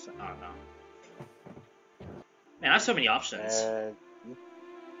 6, 7. Oh no. Man, I have so many options.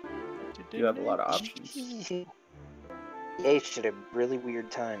 You have a lot of options. EA should have a really weird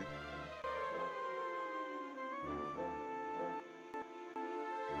time.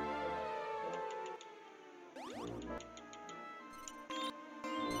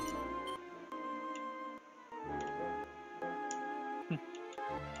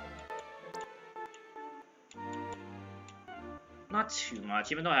 Not too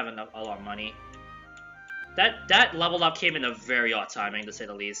much, even though I have a lot of money. That level up came in a very odd timing, to say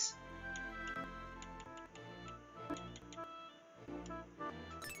the least.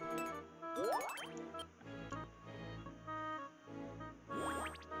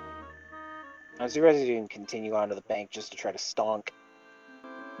 I was surprised you didn't continue on to the bank just to try to stonk.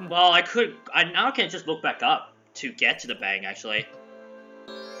 Well, I now can just look back up to get to the bank, actually.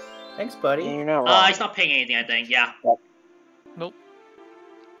 Thanks, buddy. Yeah, you're not wrong. He's not paying anything, I think, yeah. Nope.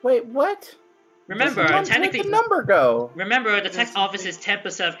 Wait, what? Remember, Where'd technically... the number go? Remember, the tax office is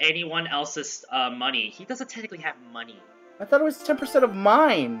 10% of anyone else's money. He doesn't technically have money. I thought it was 10% of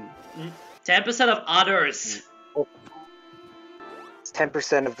mine. 10% of others. It's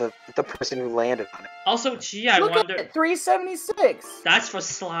 10% of the person who landed on it. Also, gee, I Look wonder... at 376. That's for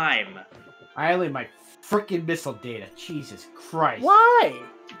slime. I only my freaking missile data. Jesus Christ. Why?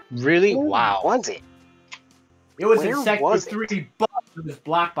 Really? Who Wow. was it? It was Where in Sector was it? 3, but it was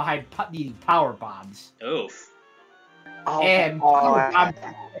blocked behind needing power bombs. Oof. Oh, And oh, power bombs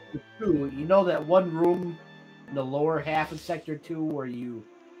in Sector 2, you know that one room in the lower half of Sector 2 where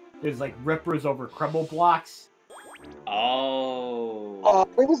there's like rippers over crumble blocks? Oh. oh,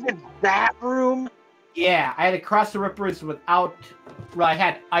 it was in that room? Yeah, I had to cross the rippers without... Well, I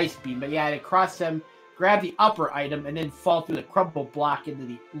had Ice Beam, but yeah, I had to cross them, grab the upper item, and then fall through the crumble block into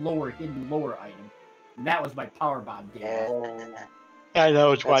the hidden lower item. And that was my power bomb data. Yeah, I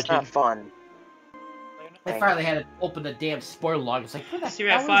know, it's that's watching. not fun. I finally had to open the damn spoiler log. It's like, where the See, we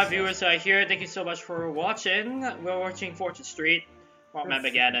have hell 5 is viewers this? here. Thank you so much for watching. We're watching Fortune Street. Well,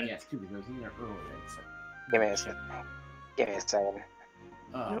 Magmageddon. Yeah, stupid. It was in there earlier. It's like, Give me a second. Give me a second.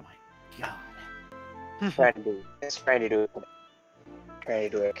 oh Yep. my god. Trying to do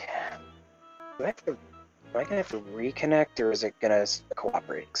it. Do I gonna have to reconnect, or is it gonna start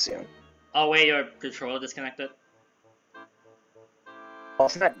cooperating soon? Oh, wait, your controller disconnected? Well,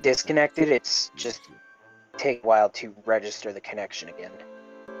 it's not disconnected, it's just take a while to register the connection again.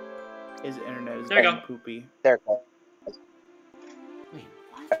 His internet is There you being go. poopy. There. Wait,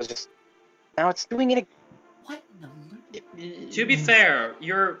 I what? was just... Now it's doing it again. What in the... To be fair,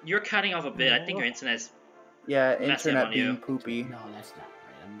 you're cutting off a bit. I think your internet's... Yeah, Messing internet on being you. poopy. No, that's not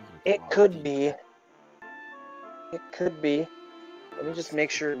right. I'm looking at It the wrong could thing. be. It could be. Let me just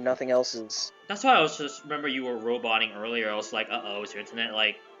make sure nothing else is... That's why I was just... Remember you were roboting earlier. I was like, uh-oh, is your internet,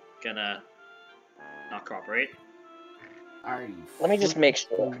 like, gonna not cooperate? Are you Let me just make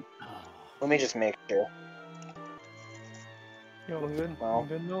sure. freaking- Oh. Let me just make sure. You all good? Well,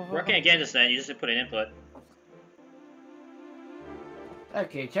 You good, Nova? Working again just then. You just put an input.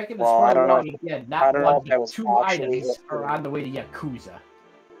 Okay, checking the Well, I spoiler don't know log if- again. I Not don't know one, if that but was 2 actually- items are on the way to Yakuza.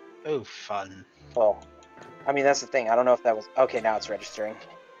 Oh, fun. Oh. I mean, that's the thing. I don't know if that was... Okay, now it's registering.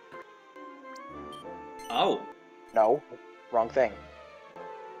 Oh. No. Wrong thing.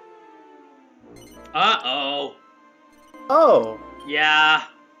 Uh-oh. Oh, Yeah.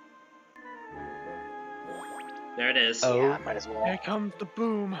 There it is. Oh. Yeah, might as well. Here comes the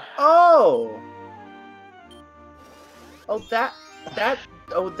boom. oh, oh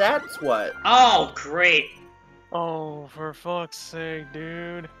that's what. Oh, great. Oh, for fuck's sake,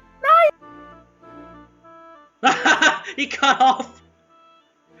 dude. He cut off.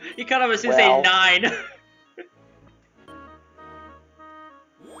 He cut off as soon as Well. say 9.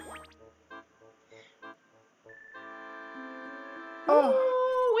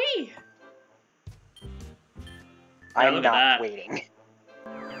 Oh, Wee. I'm look at not that. waiting.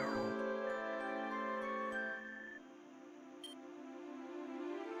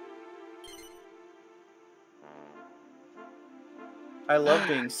 I love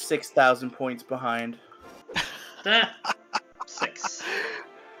being 6,000 points behind. 6.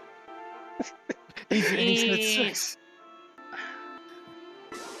 He's at 6.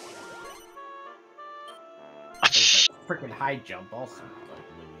 There's a freaking high jump also.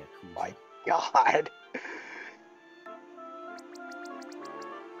 Like, My God.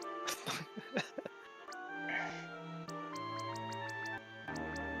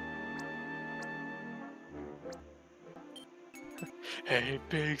 Hey,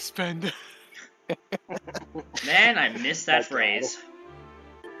 big spender. Man, I missed that phrase.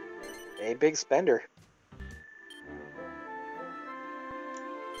 A big spender.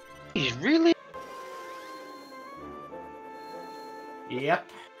 He's really. Yep.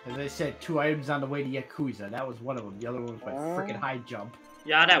 As I said, 2 items on the way to Yakuza. That was one of them. The other one was my freaking high jump.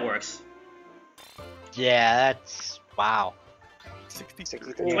 Yeah, that works. Yeah, that's wow.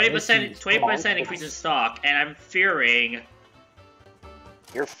 63. 20% increase in stock, and I'm fearing.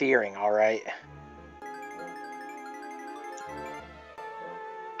 You're fearing, all right.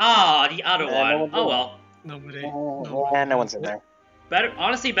 Ah, the other no one. one's Oh in well. Nobody. No one's in there. Better,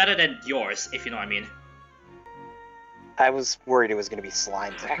 honestly, better than yours, if you know what I mean. I was worried it was gonna be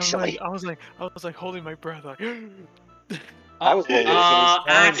slimes, actually. I was like holding my breath. Like, I was worried it was gonna be slimes.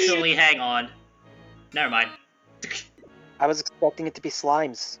 Actually, hang on. Never mind. I was expecting it to be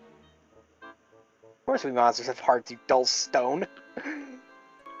slimes. Of course, we monsters have hearts, you dull stone.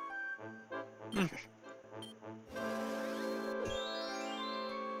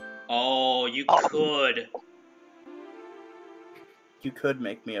 Oh, you could. You could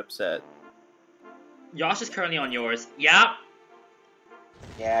make me upset. Yosh is currently on yours. Yeah.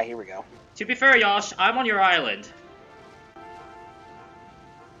 Yeah, here we go. To be fair, Yosh, I'm on your island.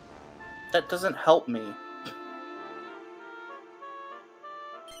 That doesn't help me.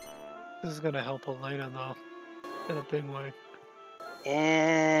 this is gonna help Elena though, in a big way.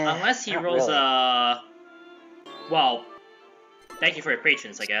 Unless he not rolls really. Well, thank you for your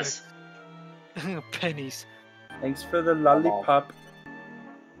patience, I guess. Pennies. Thanks for the lollipop.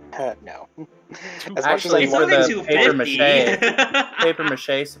 No. Actually, It's for only the paper 250. mache, paper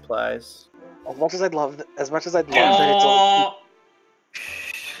mache supplies. As much as I'd love that it's only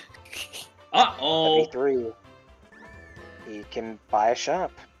Uh-oh. 73. You can buy a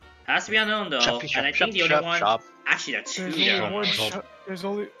shop. Has to be unknown though, Shop, and I think the shop, other one. shop. Actually, there are 2 There's there. only one Shop. shop. There's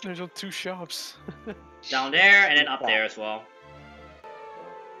only 2 shops. Down there and then up there as well.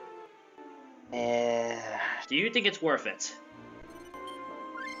 Do you think it's worth it?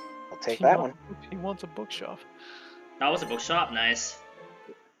 I'll take that one. He wants a bookshop. That was a bookshop, nice.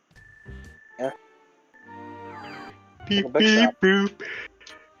 Beep, beep, boop.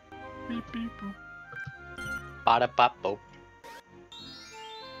 Beep beep boop. Bada bop boop.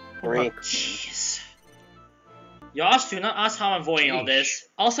 3. Jeez. Yosh, do not ask how I'm avoiding all this.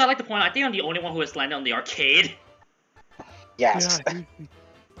 Also, I'd like to point out, I think I'm the only one who has landed on the arcade. Yes. Yeah,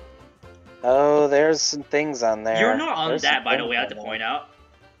 Oh, there's some things on there. You're not on There's that, some by the things way, I have on to there. point out.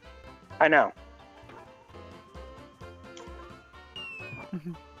 I know. Oh,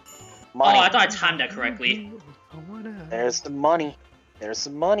 Money. I thought I timed that correctly. There's some money. There's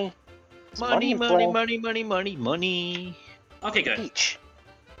some money. Some Money, in money, play. money, money, money, money. Okay, good. Peach.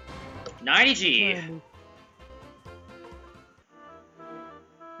 90G.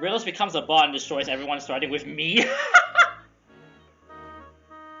 Riddles becomes a bot and destroys everyone starting with me.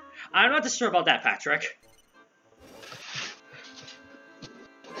 I'm not too sure about that, Patrick.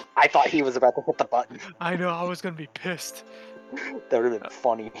 I thought he was about to hit the button. I know, I was gonna be pissed. That would have been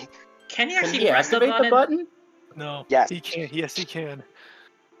funny. Can you Can actually he press the activate button? the button? No. Yes. He can. Yes, he can.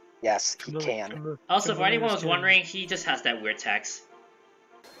 Yes, he can. Also, for anyone who's can. wondering, he just has that weird text.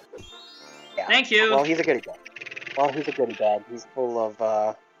 Yeah. Thank you. Well, he's a goodie bag. He's full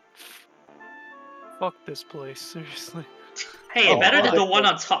of, Fuck this place, seriously. Hey, better than the wow. one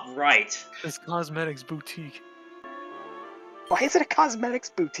on top right. This cosmetics boutique. Why is it a cosmetics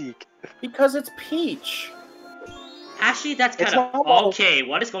boutique? Because it's Peach. Actually, that's It's kind of not Waluigi. okay.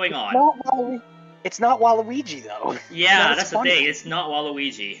 What is going on? It's not Waluigi, though. Yeah, That's that's the funny. thing. It's not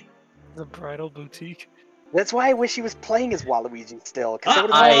Waluigi. The bridal boutique. That's why I wish he was playing as Waluigi still, because it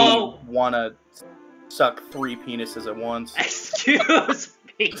would have I been Oh. wanna suck 3 penises at once. Excuse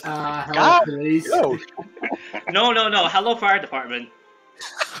me. Hello, police. Yo. No. Hello, fire department.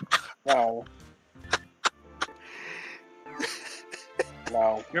 No.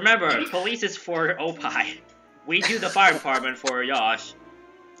 No. Remember, police is for Oppai. We do the fire department for Yosh.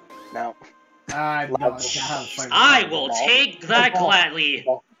 No. No, it's not how the fire I department will works. take that gladly.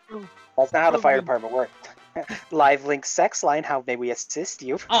 That's not how the fire department works. Live link sex line, how may we assist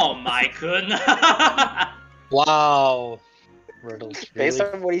you? Oh my goodness. Wow. Riddles. Based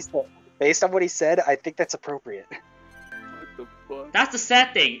Really? on what he said, I think that's appropriate. That's the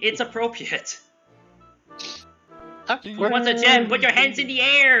sad thing. It's appropriate. Awkward. Who wants a gem? Put your hands in the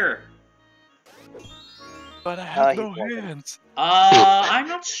air. But I have he no wasn't. hands. I'm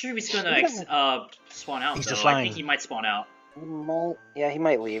not sure he's gonna spawn out He's though. I flying. think he might spawn out. Yeah, he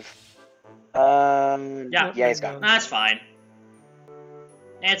might leave. Yeah. Yeah, he's gone. That's fine.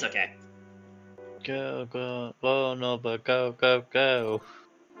 It's okay. Go, go, oh no, but go, go, go.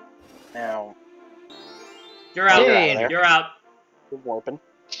 Now, You're out. Hey. You're out. you're warping.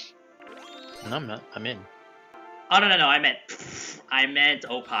 No, I'm not. I'm in. Oh no, I meant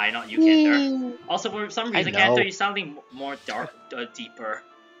Oppai, not you, Kenter. Also, for some reason, know. Kenter, you're sounding more dark, deeper.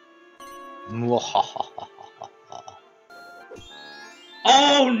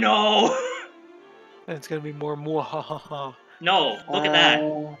 Oh no! And it's gonna be more ha. No, look at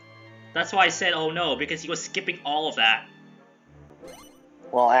that. That's why I said oh no, because he was skipping all of that.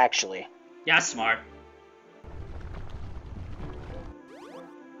 Well, actually, Yeah, smart.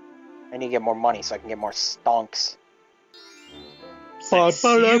 I need to get more money so I can get more stonks. Six.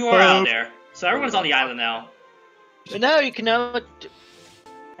 You are out there. So everyone's on the island now. So now you can now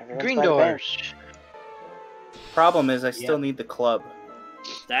Everyone's green by the bank. doors. Problem is, I still need the club.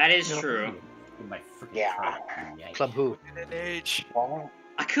 That is Yep. true. My freaking Yeah. card. Yeah. Club who? An age. Well,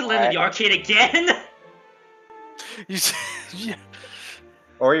 I could land in the arcade again. You see, yeah.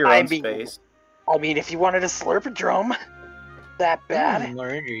 Or your I own mean- space. I mean, if you wanted a Slurpadrome that bad, More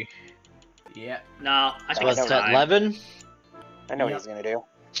injury. Yeah. No, I So think what's it's that, fine. 11? I know what Yep. he's gonna do.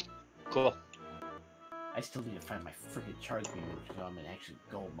 Cool. I still need to find my freaking charge beam, so I'm in actually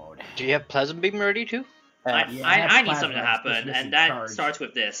go mode. Do you have Pleasant Beam ready too? I, F. Yeah, I that's need something to plasma, it's happen, just missing and that charge. starts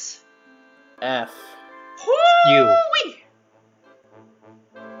with this. F. You. Whoo-wee!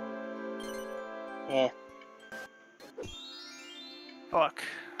 Eh. Fuck.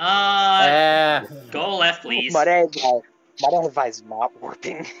 F. Go left, please. Might I advise not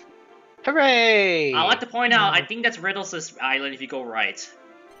warping? Hooray! I'd like to point out, I think that's Riddles' island if you go right.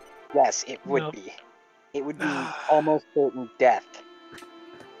 Yes, it would Nope. be. It would be almost certain death.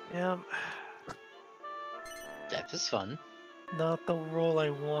 Yeah, Death is fun. not the role I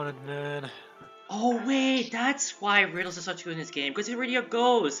wanted, man. Oh wait, that's why Riddles is such good in this game, because he already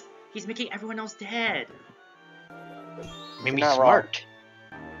goes. He's making everyone else dead. Maybe Not smart.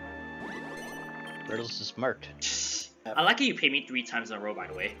 Riddles is smart. I like how you pay me 3 times in a row, by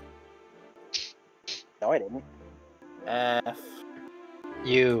the way. No, I didn't. F.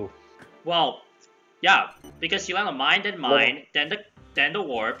 You. Well, yeah, because you land on mine, then mine, then the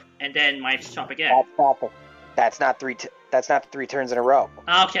warp, and then my chop again. That's not that's not 3 turns in a row.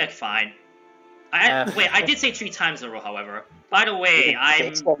 Okay, fine. Wait, I did say 3 times in a row, however. By the You way, can I'm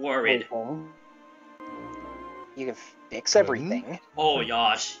fix worried. everything. You can fix everything, Oh,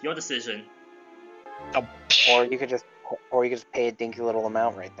 Yosh, your decision. Oh, or you could just pay a dinky little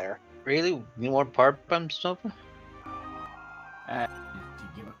amount right there. really? You want power bomb stuff? Do you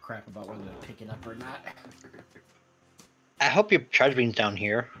give a crap about whether to pick it up or not? I hope your charge beam's down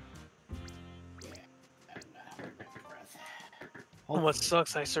here. Oh, what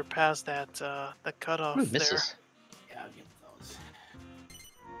sucks, I surpassed that, the cutoff Ooh, there. misses. Yeah, I'll get those.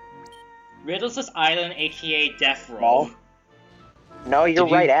 Riddles' island, aka Death Row. No, you're Did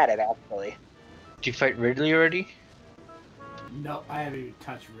you- right at it actually. Did you fight Ridley already? No, I haven't even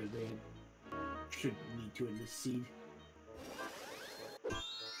touched Ridley. Should need to in this seed.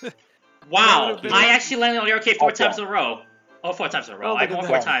 Wow, That would've been- I actually landed on the arcade 4 Okay. times in a row. Oh, 4 times in a row. Oh, I look at won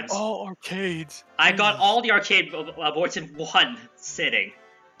that. 4 times. All arcades. I got Jesus. all the arcade boards in 1 sitting.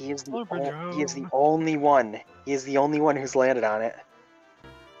 He is the Slurpadrome. he is the only one. He is the only one who's landed on it.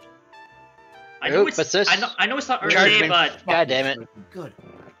 I know Oop, it's what's this? I know it's not Charge arcade, beam. but God damn it. Good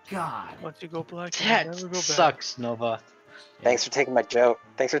God. Once you go black, you That never go back. sucks, Nova. Thanks for taking my joke.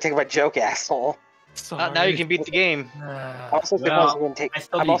 Thanks for taking my joke, asshole. Sorry. Now you can beat the game. I'm also surprised you didn't take. I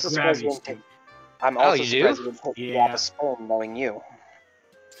still I'm need also surprised you gravity didn't take. stick, I'm Oh, also you surprised do? you didn't take the Yeah. Gap of Sperm, knowing you.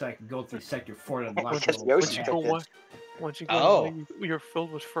 so I can go through Sector 4 and unlock Because the Yoshi Once you took go, it. what? Once you go, Oh. away, you're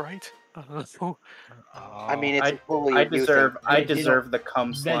filled with fright. I don't know. I mean, it's I- totally I a you deserve thing. They the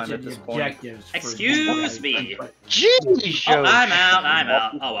cum slime mention at this the point. objectives. for Excuse the- me. but- Jeez, oh, Yosh. I'm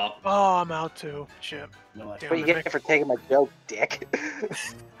out. Oh well. Oh, I'm out too. Shit. No, What do you get for taking my joke, dick?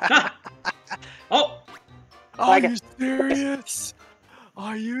 Oh, Are got- you serious?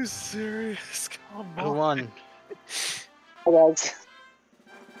 Are you serious? Come Who on. won? Hey, guys.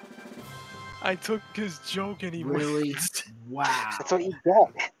 I took his joke and he Really? missed. Wow. That's what you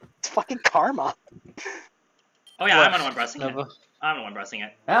get. It's fucking karma. oh yeah, I'm the one pressing it. Nova? I'm the one pressing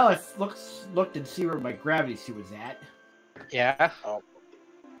it. Well, I looked and see where my gravity suit was at. Yeah? Oh.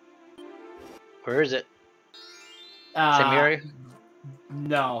 Where is it? Same area?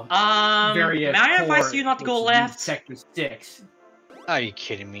 No. May I advise you not to go left? Sector 6. Are you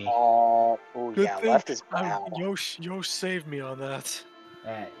kidding me? Oh, Good yeah, thing left is bad. Yosh saved me on that.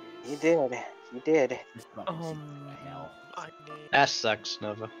 He did. He did. I need... That sucks,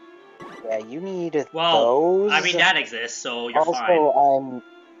 Nova. Yeah, you need Well, those. I mean that exists, so you're fine.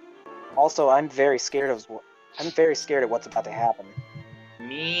 I'm very scared of. I'm very scared of what's about to happen.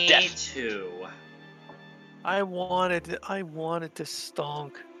 Me Death. too. I wanted to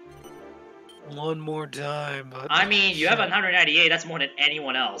stonk one more time, but I mean, you have 198. That's more than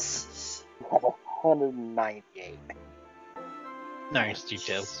anyone else. I have 198. Nice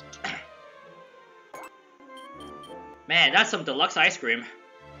details. Man, that's some deluxe ice cream.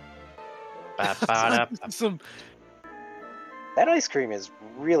 some That ice cream is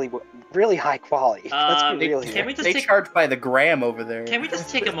really high quality. Let's be real here. Can we just They take? charge by the gram over there. Can we just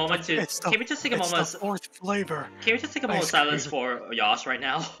take a moment to? Can we just take a it's moment? the fourth flavor. Can we just take a moment of Ice silence cream. for Yosh right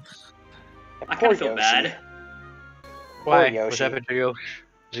now? I Poor kind of feel Yoshi. bad. Why? Yoshi. What's happened to Yosh?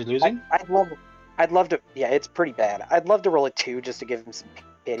 Is he losing? I'd love to. Yeah, it's pretty bad. I'd love to roll a 2 just to give him some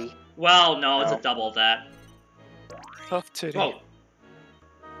pity. Well, no, it's No. a double of that. Tough titty. Whoa.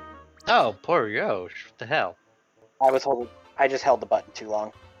 Oh, poor Yosh. What the hell? I just held the button too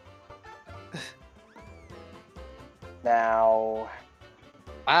long. Now,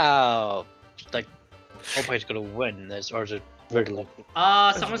 Wow. Like, Oppai's gonna win this, or is it Riddle?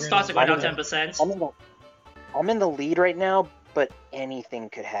 Someone's thoughts are going down 10%. I'm in the lead right now, but anything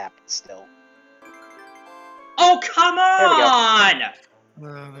could happen still. Oh, come on!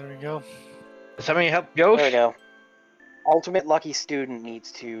 There we go. Does somebody help Yosh? There we go. Ultimate lucky student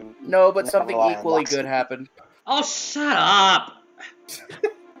needs to. No, but Never something mind, equally Luxy. good happened. Oh, shut up!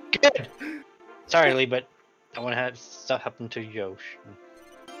 Good. Sorry, Lee, but I want to have stuff happen to Yosh.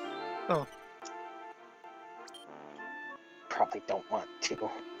 Probably don't want to.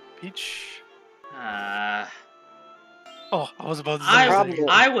 Peach. Oh, I was about to say.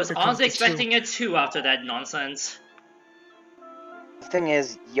 I was Here comes honestly the expecting a 2 after that nonsense. The thing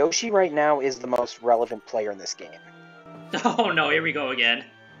is, Yoshi right now is the most relevant player in this game. Oh no, here we go again.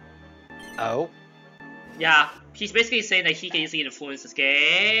 Oh? Yeah, he's basically saying that he can easily influence this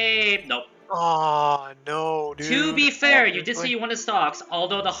game. Nope. Aw, no, dude. To be fair, you did say you wanted stocks,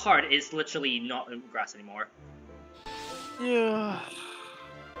 although the heart is literally not in grass anymore. Yeah.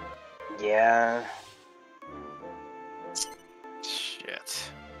 Yeah, Shit.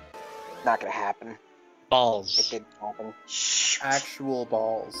 not gonna happen. It Balls. didn't happen. Shh. Actual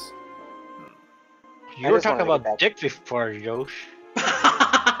balls. You were just talking wanted to get about back- dick before, Yosh.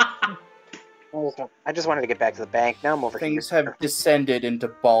 I just wanted to get back to the bank. Now I'm over Things here. have descended into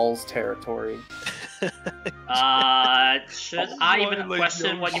balls territory. Should I even Like,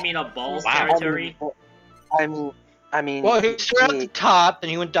 question no. what you mean a balls Wow. territory? I mean, Well, he started at the top, then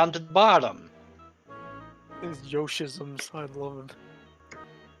he went down to the bottom. These Yoshisms, I love them.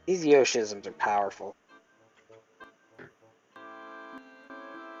 these Yoshisms are powerful.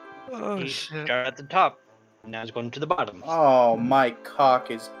 Oh, He shit. started at the top, now he's going to the bottom. Oh, my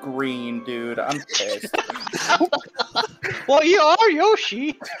cock is green, dude. I'm pissed. Well, you are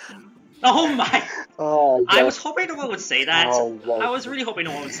Yoshi! Oh my! Oh, I was hoping no one would say that. Oh, I was really hoping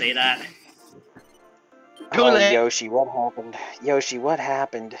no one would say that. Too Oh, late. Yoshi, what happened? Yoshi, what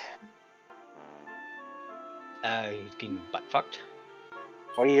happened? He's getting butt fucked.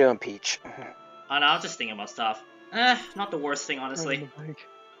 What are you doing, Peach? Oh no, I'm just thinking about stuff. Not the worst thing, honestly.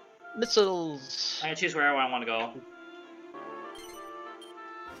 Missiles! I can choose wherever I want to go.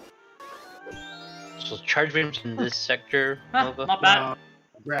 So charge beams in this sector, Huh, Nova? not bad.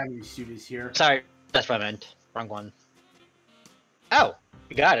 Gravity suit is here. Sorry, that's what I meant. Wrong one. Oh!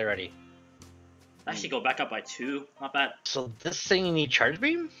 You got it already. Actually go back up by 2. Not bad. So this thing you need charge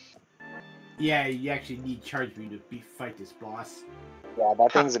beam? Yeah, you actually need charge beam to fight this boss. Yeah,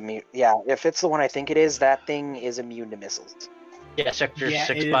 that thing's immune. Yeah, if it's the one I think it is, that thing is immune to missiles. Yeah, sector Yeah,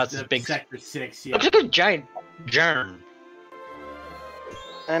 6 it is boss is the big. Sector 6, yeah. Looks like a giant germ.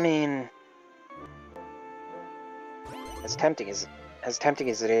 I mean, as tempting as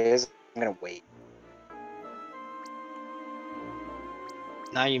it is, I'm gonna wait.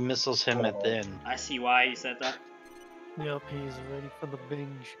 Now you missiles him at the end. I see why you said that. Yep, he's ready for the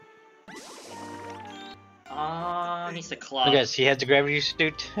binge. Needs the club. I guess he has the gravity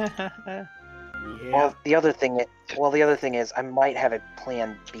suit. Yeah. Well, the other thing is, I might have a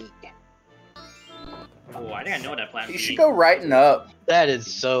plan B. Oh, I think I know that plan. You B. should go writing up. That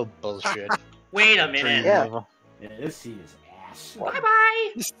is so bullshit. Wait a minute. Yeah. Yeah, this seat is ass. Bye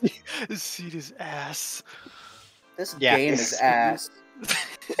bye. This seat is ass. This Yeah. game is ass.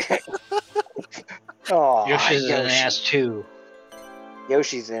 Oh, Yoshi's an Yoshi. ass too.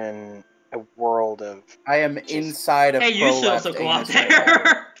 Yoshi's in a world of. I am inside of Hey, you should also go out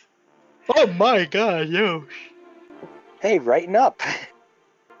there. Oh my god, yo. Hey, righten up.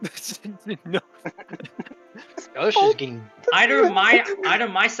 No. Yoshi's getting. either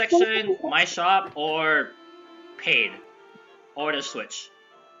my section, my shop, or paid, or the Switch.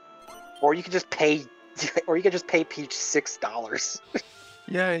 Or you could just pay. Or you could just pay Peach $6.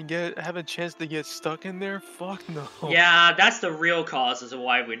 Yeah, and have a chance to get stuck in there? Fuck no. Yeah, that's the real cause as to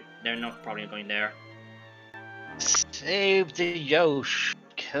why they're not probably going there. Save the Yosh.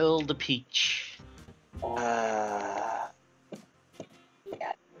 Kill the Peach.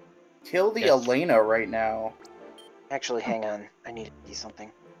 Kill the Yes. Elena right now. Actually, hang on. I need to see something.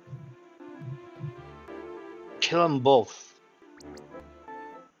 Kill them both.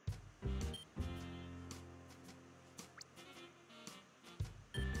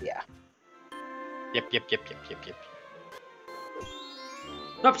 Yeah. Yep.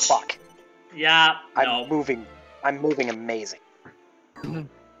 Oops. Fuck. Yeah, I'm no. moving. I'm moving amazing.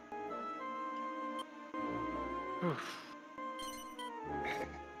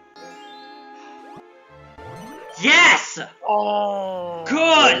 Yes! Oh.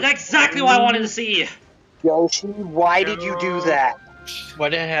 Good! That's exactly what I wanted to see! Yoshi, why did you do that? What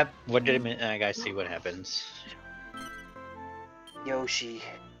did happen? What did it mean? I gotta see what happens. Yoshi.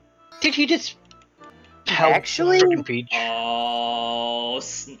 Did he just help Actually- frickin' Peach? Oh,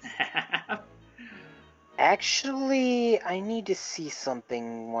 snap. Actually, I need to see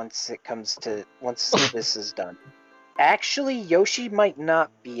something once this is done. Actually, Yoshi might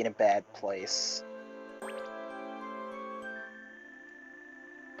not be in a bad place.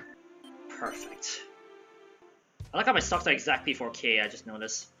 Perfect. I like how my stocks are exactly 4K, I just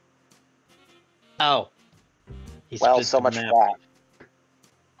noticed. Oh. He Well, split so the much for map. that.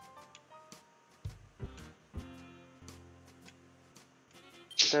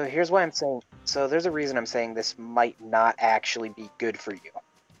 So here's why I'm saying. So there's a reason I'm saying this might not actually be good for you.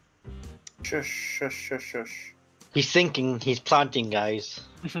 Shush. He's thinking, he's planting, guys.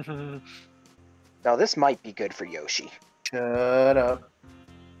 No, this might be good for Yoshi. Shut up.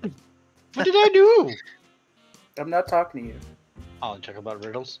 What did I do? I'm not talking to you. Oh, talk about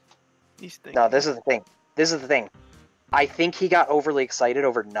riddles? These things. No, this is the thing. I think he got overly excited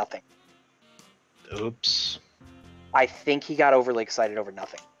over nothing. Oops. I think he got overly excited over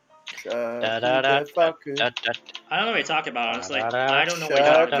nothing. Shut Da da da the fuck up. I don't know what you're talking about, honestly. Da-da-da. I don't know what you're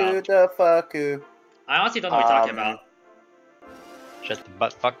talking Shut about. the fuck up. I honestly don't know what you're talking about. Shut the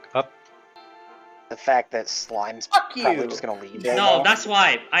butt fuck up. The fact that Slime's Fuck probably you. just gonna leave there. No, now. that's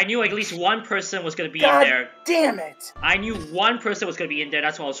why. I knew at least one person was gonna be God in there. damn it. I knew one person was gonna be in there,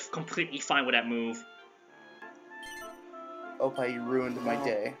 that's why I was completely fine with that move. Oppa, you ruined my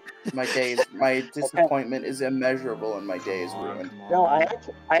day. My disappointment is immeasurable and my day is ruined. No, I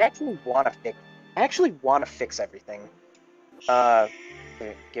actually want to fix. I actually want to fix everything.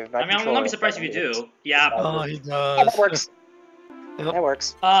 Give my I mean, I'm not be surprised if you do. Yeah. Oh, he Yeah, does. that works. Yep. That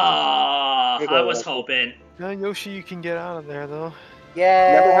works. Ah, Here you I go, was Yoshi. hoping. Now, Yoshi, you can get out of there, though.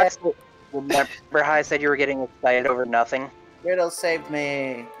 Yeah. Remember how I said you were getting excited over nothing? Riddle saved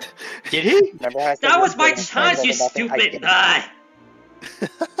me. Did he? Remember how I said That you was were my getting excited chance, you over nothing? I stupid! did. Ah.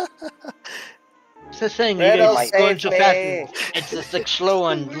 It's the thing, you Riddle guys going saved so me. fast. It's just like slow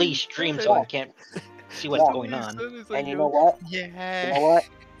on leash stream, so I can't see what's Yeah. going on. And you know what? Yeah. You know what?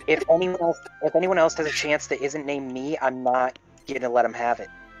 If anyone else has a chance that isn't named me, I'm not gonna let him have it.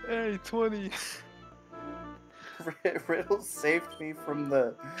 Hey, 20. Riddle saved me from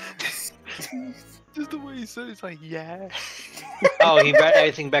the. Just the way he said it's like, yeah. Oh, he brought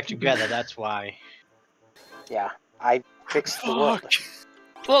everything back together, that's why. Yeah, I fixed the world. Fuck.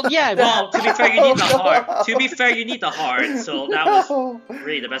 Well, yeah, Well, to be fair, you need the Oh, heart. no. To be fair, you need the heart, so that was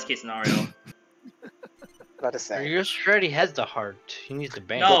really the best case scenario. About to say. yours already has the heart. He needs the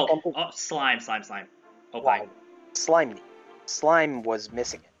bang. No! Oh, slime. Oh, fine. Slime was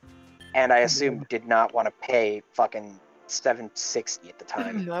missing it, and I assume did not want to pay fucking $7.60 at the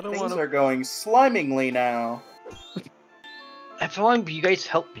time. I don't Things want are going slimingly now. If only you guys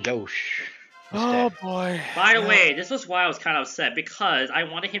help Yosh. Oh instead. boy. By the way, this was why I was kind of upset, because I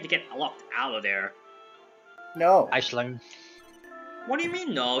wanted him to get locked out of there. No. Hi, Slime. What do you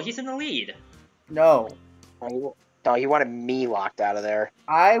mean, no? He's in the lead. No. No, he wanted me locked out of there.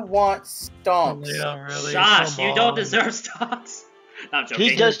 I want stomps. Yeah, really. Josh, Come you don't on. deserve stocks. No, I'm joking.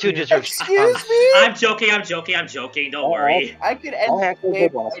 He does too deserve Excuse stomps. me? I'm joking, don't worry. I could end I the actually game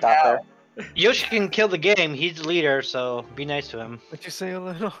did want to right stop now. there. Yosh can kill the game. He's the leader, so be nice to him. What'd you say, a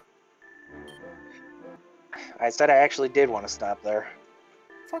little? I said I actually did want to stop there.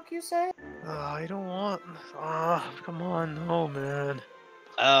 fuck you say? I don't want. Come on, no, man.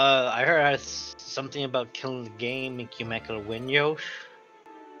 I heard something about killing the game make you make a win, Yosh.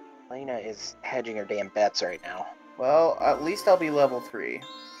 Lena is hedging her damn bets right now. Well, at least I'll be level 3.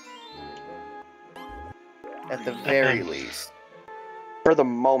 At the very least. For the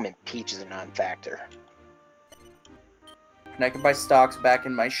moment, Peach is a non-factor. And I can buy stocks back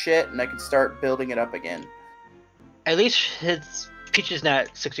in my shit, and I can start building it up again. At least his Peach is not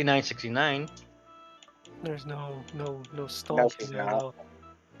 69.69. There's no stalls she's there not. though.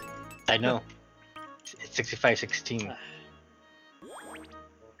 I know. It's 65.16.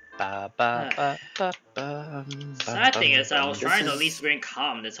 Sad thing is, I was trying to at least remain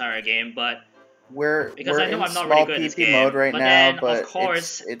calm the entire game, but because we're I know in I'm not small really good at this PP game. mode right but now, then, but of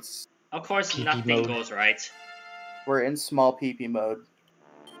course, it's PP nothing mode. goes right. we're in small PP mode.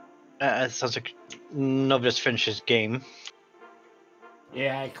 It sounds like nobody just finished his game.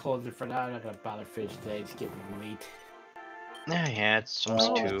 Yeah, I closed it for now. I'm not gonna bother fish today. It's getting late. Yeah, it's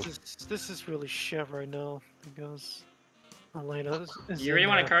almost Oh. 2. This is really shit right now because Elena is Do you really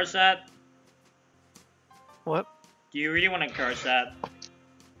want to encourage that? What? Do you really want to encourage that?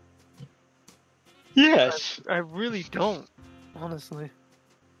 Yes. I really don't, honestly.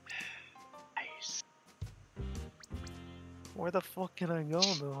 Nice. Where the fuck can I go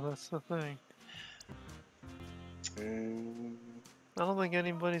though? That's the thing. I don't think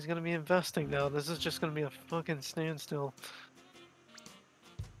anybody's gonna be investing now. This is just gonna be a fucking standstill.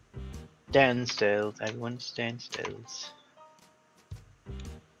 Stand still. Everyone stand still.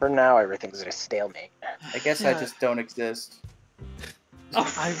 For now, everything's at a stalemate. I guess I just don't exist.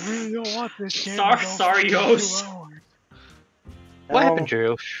 Oh, I really don't want this game. Sorry, Yosh. What No, happened,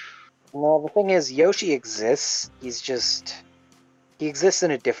 Drew? No, the thing is, Yoshi exists. He exists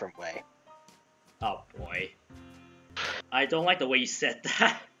in a different way. Oh boy. I don't like the way you said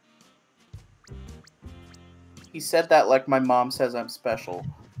that. He said that like my mom says I'm special.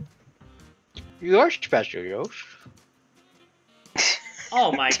 You are special, Yosh.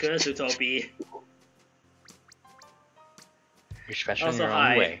 Oh my goodness, Utopia. You're special Also, in your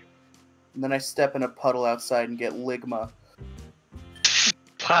hi. own way. And then I step in a puddle outside and get ligma.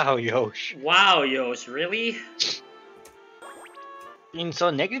 Wow, Yosh. Wow, Yosh, really? Being so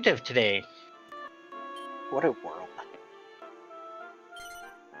negative today. What a world.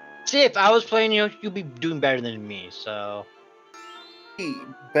 See, if I was playing you, you'd be doing better than me, so... He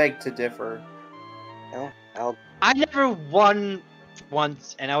begged to differ. I'll I never won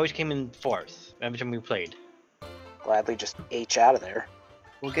once, and I always came in 4th every time we played. gladly just H out of there.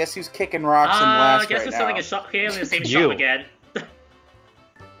 Well, guess who's kicking rocks in I last guess right we're now? selling a shop here in the same You. shop again.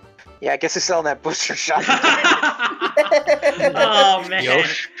 Yeah, I guess they're selling that booster shot. Oh man,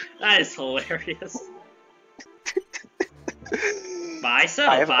 Yosh. that is hilarious. Buy, I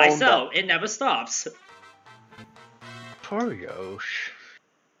sell, have buy, owned sell. It never stops. Poor Yosh.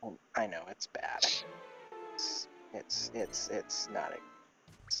 I know it's bad. It's not a.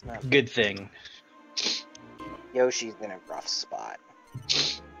 It's not. Good thing. Yoshi's in a rough spot.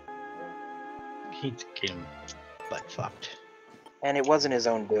 He's getting butt fucked. And it wasn't his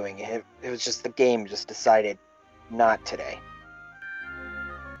own doing. It was just the game just decided not today.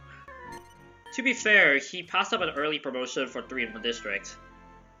 To be fair, he passed up an early promotion for 3 in the district.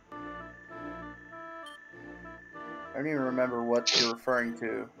 I don't even remember what you're referring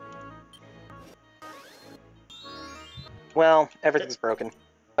to. Well, everything's broken.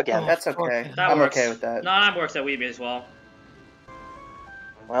 Again. Oh, That's fuck okay. it. That I'm works. okay with that. No, that works at Weeby as well.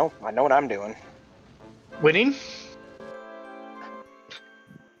 Well, I know what I'm doing. Winning?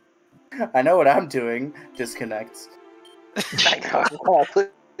 I know what I'm doing. Disconnects. I know.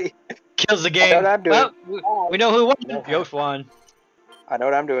 Kills the I game. know what I'm doing. Well, we know who won. No. Yosh won. I know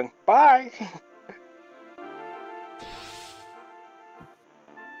what I'm doing. Bye.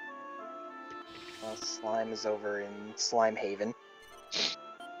 Well, slime is over in Slime Haven.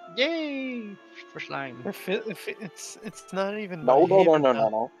 Yay! For slime. If it's not even No, my no, no, haven no, now. no,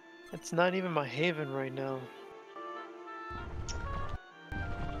 no. It's not even my haven right now.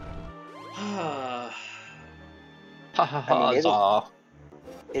 Ha ha I ha. mean, it is- Huzzah.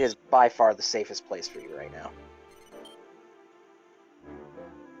 It is by far the safest place for you right now.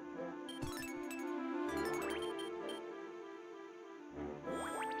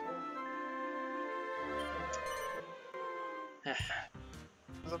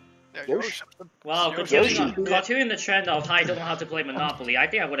 Yoshi. Well, Yoshi. continuing the trend of I don't know how to play Monopoly, I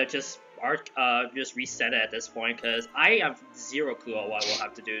think I would have just reset it at this point because I have zero clue on what we'll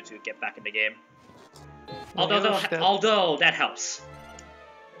have to do to get back in the game. Although that helps.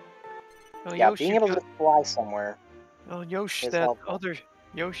 Oh, Yeah, Yoshi being able got- to fly somewhere. Oh, Yosh, is that helpful.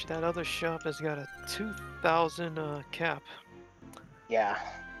 Yosh, that other shop has got a 2,000 cap. Yeah.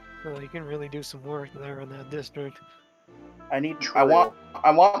 So you can really do some work there in that district. I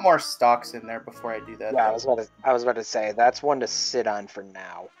want more stocks in there before I do that. Yeah, though. I was about to say that's one to sit on for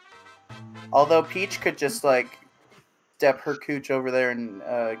now. Although Peach could just like step her cooch over there and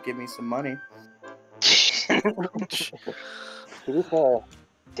give me some money. To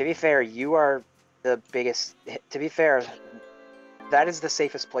be fair, you are the biggest. To be fair, that is the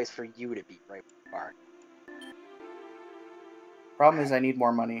safest place for you to be right where you are. Problem is, I need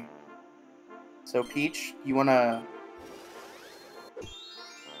more money. So Peach, you wanna?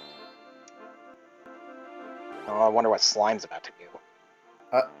 Oh, I wonder what Slime's about to do.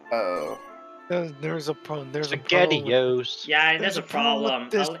 Oh. There's a problem. There's a Spaghetti problem. Yost. Yeah, there's a problem.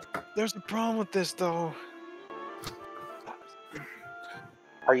 With this. There's a problem with this, though.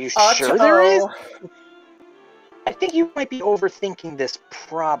 Are you sure there is? I think you might be overthinking this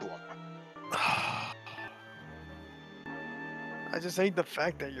problem. I just hate the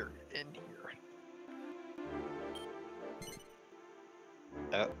fact that you're in here.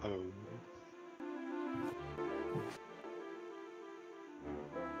 Uh-oh.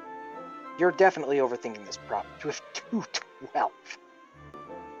 You're definitely overthinking this problem. You have 212.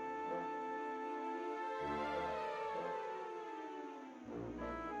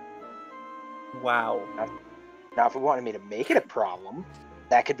 Wow. Now, if we wanted me to make it a problem,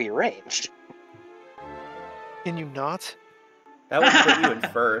 that could be arranged. Can you not? That would put you in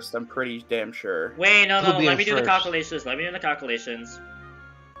first, I'm pretty damn sure. Wait, no, Who'll be let in me do the first? calculations. Let me do the calculations.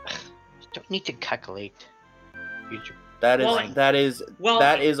 You don't need to calculate. Use your That is Well,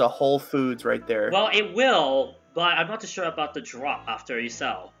 that is a Whole Foods right there. Well, it will, but I'm not too sure about the drop after you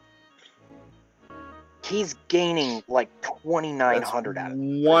sell. He's gaining like 2,900 out of it.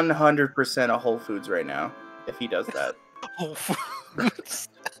 100% a Whole Foods right now, if he does that. Oh,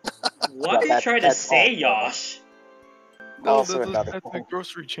 What are you that's- trying to that's say, all. Yosh? Also that's another a point.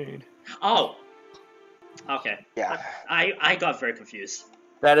 grocery chain. Oh. Okay. Yeah. I got very confused.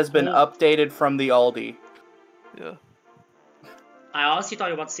 That has been updated from the Aldi. Yeah. I honestly thought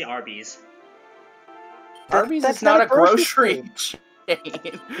you were about to say Arby's. Arby's that's is not not a a grocery grocery chain.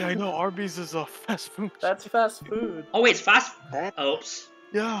 Yeah, I know. Arby's is a fast food. That's fast food. Oh wait, it's fast. That Oops.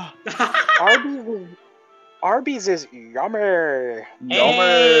 Yeah. Arby's is yummy. Hey, Yummy.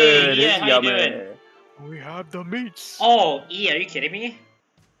 It yeah, is how you yummy. doing? We have the meats. Oh, E, are you kidding me?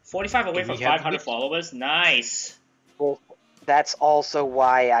 45 away Do from we have 500 meat? followers? Nice. Well, that's also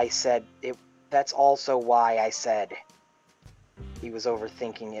why I said it. That's also why I said he was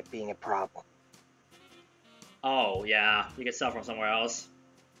overthinking it being a problem. Oh, yeah. You can sell from somewhere else.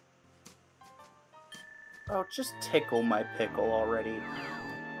 Oh, just tickle my pickle already.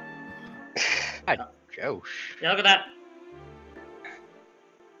 Josh. Yeah, look at that.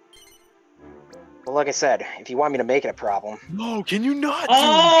 Well, like I said, if you want me to make it a problem, No, can you not?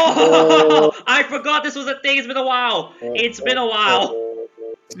 Oh! I forgot this was a thing. It's been a while. It's been a while.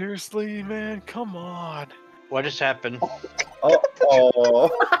 Seriously, man, come on. What just happened? Oh.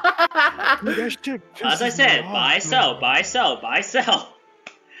 Dude, that shit As I pisses said, me off, buy, man. sell, buy, sell, buy, sell.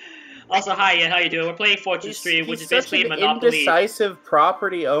 Also, hi, Ian, how you doing? We're playing Fortune Street, which is basically a Monopoly. Indecisive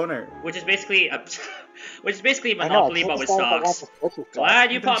property owner. Which is basically a, which is basically I know, Monopoly, but with stocks. stocks.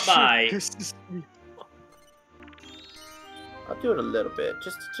 Glad you That popped shit by. pisses me I'll do it a little bit,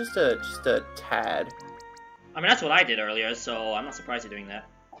 just a tad, I mean, that's what I did earlier, so I'm not surprised you're doing that.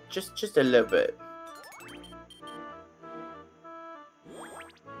 just a little bit.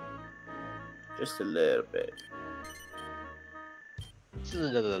 Just a little bit. Just a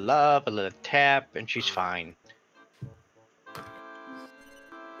little love, a little tap, and she's fine.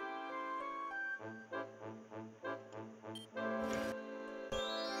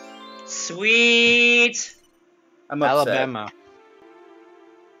 Sweet. I'm upset. Alabama.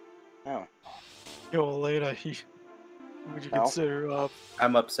 Oh, Yo, later, would you No. consider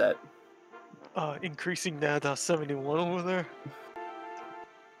I'm upset. increasing that 71 over there?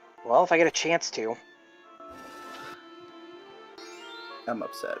 well, if I get a chance to. I'm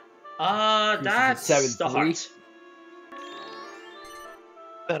upset. That's This is the 7-3. heart.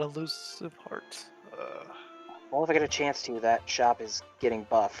 That elusive heart. Well, if I get a chance to, that shop is getting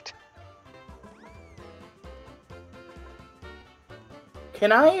buffed.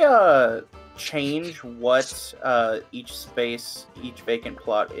 Can I change what each vacant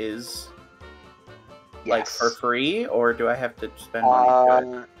plot is, like, Yes. for free, or do I have to spend money to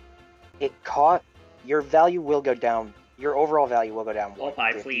do it? It caught your value will go down. Your overall value will go down. Oh, what,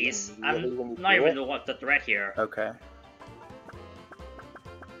 bye, 50 please. immediately when you I'm not do even it? the threat here. Okay.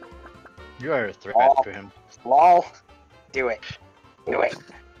 You are a threat Oh. to him. Lol. Do it. Do it.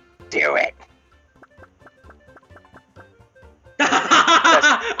 Do it.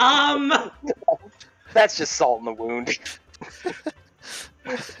 That's just salt in the wound.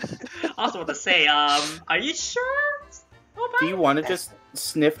 Also, what to say? Are you sure? Do you want to just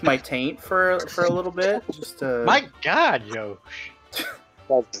sniff my taint for a little bit? Just My God, yo.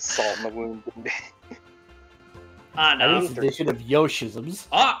 That's just salt in the wound. No. This edition of Yoshisms.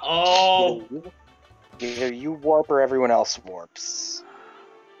 Uh-oh! Either you warp or everyone else warps.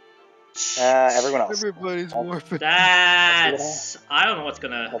 Everyone else. Everybody's warping. That's... I don't know how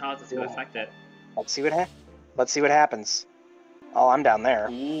it's gonna affect it. Let's see what happens. Oh, I'm down there.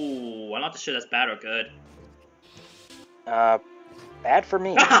 Ooh, I'm not sure that's bad or good. Bad for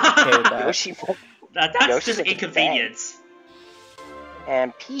me. okay with that. Yoshi, That's Yoshi's just a bit inconvenience.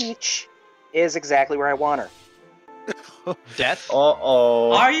 and Peach is exactly where I want her. Death?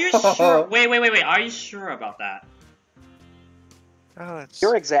 Uh-oh. Are you sure? Wait. Are you sure about that? Oh, that's...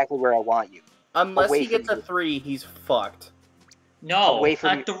 You're exactly where I want you. Unless Away he gets from a you. 3, he's fucked. No, Away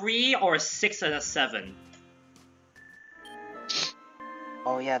from a 3 or a 6 and a 7.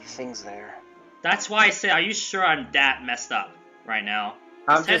 Oh yeah, the thing's there. That's why I said, are you sure I'm that messed up right now?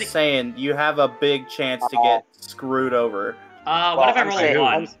 I'm just saying, you have a big chance to get screwed over. What if I roll a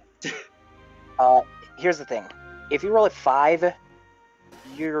 1? Here's the thing. If you roll a 5,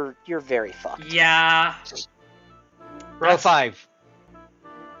 you're very fucked. Yeah. Roll 5.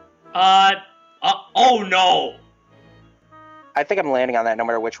 Oh no! I think I'm landing on that no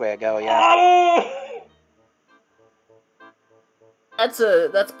matter which way I go, yeah. Oh!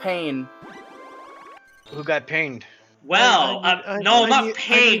 That's pain. Who got pained? Well, no, not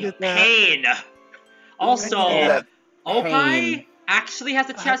pain, pain. Also, Oppai actually has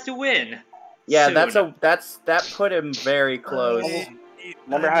a chance to win. Yeah, soon. that put him very close.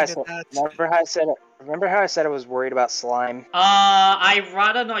 Remember how I said I was worried about slime? I'd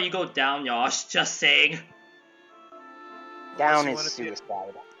rather not you go down, Yosh. Just saying. Down you is wanna be-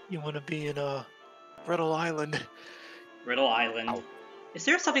 suicide. You want to be in Riddle Island. Riddle Island. Oh. Is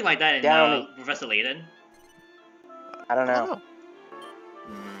there something like that in Down Professor Layton? I don't know. Oh,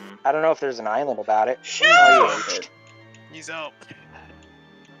 I don't know if there's an island about it. Shit! Oh, yeah. he's out.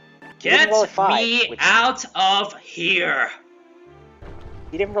 Get roll a 5, me which- out of here!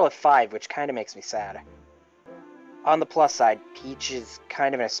 He didn't roll a 5, which kind of makes me sad. On the plus side, Peach is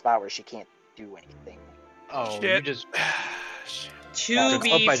kind of in a spot where she can't do anything. Oh, Shit. you just... Shit. To be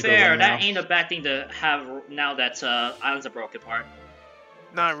Oppai's gonna fair, win that now. ain't a bad thing to have now that islands are broken apart.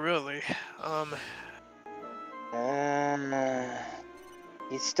 Not really.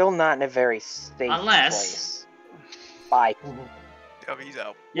 He's still not in a very safe Unless- place. Bye. Oh, he's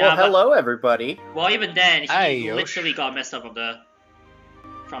out. Yeah, well, hello everybody. Well, even then, Hi, he Yosh. literally got messed up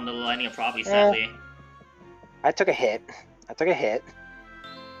from the landing of Property, sadly. I took a hit.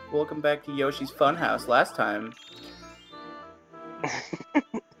 Welcome back to Yoshi's Funhouse. Last time,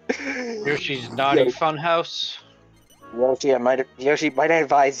 Yoshi's Naughty Funhouse. Yoshi, might I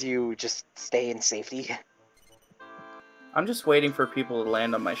advise you just stay in safety? I'm just waiting for people to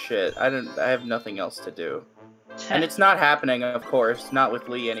land on my shit. I have nothing else to do. And it's not happening, of course. Not with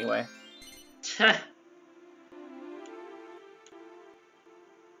Lee, anyway.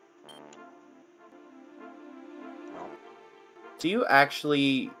 Do you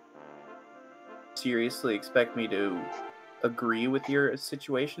actually seriously expect me to agree with your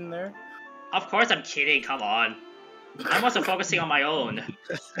situation there? Of course I'm kidding, come on. I'm also focusing on my own.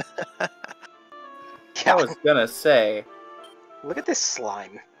 I was gonna say, Look at this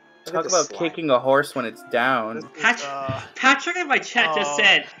slime. Look talk at this about slime. kicking a horse when it's down. Patrick in my chat just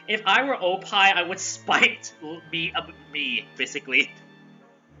said, if I were Oppai, I would spite me, basically.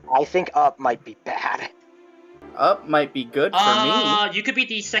 I think up might be bad. Up might be good for me. You could be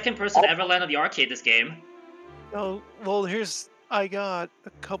the second person to ever land on the arcade this game. Oh, well, I got a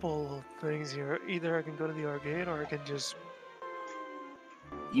couple of things here. Either I can go to the arcade or I can just...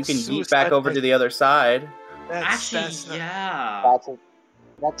 You can yeet Suicide back over by- to the other side. That's Actually, not... yeah.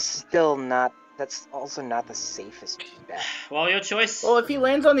 That's still not. That's also not the safest bet. Well, your choice. Well, if he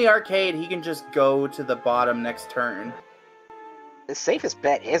lands on the arcade, he can just go to the bottom next turn. The safest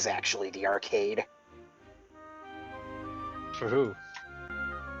bet is actually the arcade For who?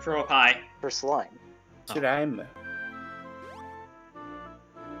 For Oppai. for slime. Should I'm...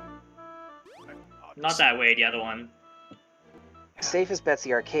 Not that way, the other one. Safest bet's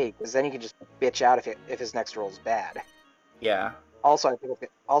the arcade, because then you can just bitch out if his next roll is bad. Yeah, Also, I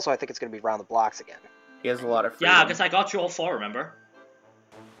think it's going to be round the blocks again, he has a lot of freedom. Yeah, because I got you all 4, remember?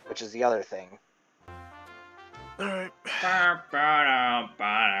 which is the other thing. Alright.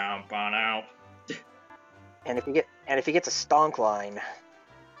 And And if he gets a stonk line,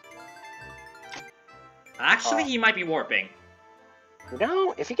 Actually, he might be warping. you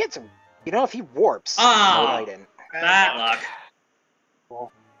know, if he gets, you know, if he warps, Oh. no Titan. Bad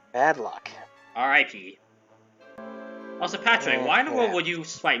luck. Bad luck. R.I.P. Also, Patrick, Yeah, why in the world yeah. would you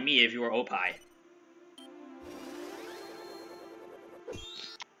fight me if you were Oppai?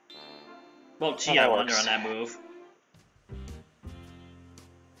 Well, gee, that I wonder works. on that move.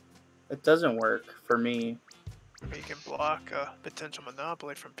 It doesn't work for me. You can block a potential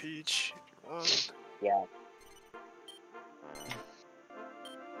Monopoly from Peach if you want. Yeah.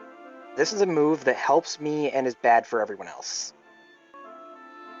 This is a move that helps me and is bad for everyone else.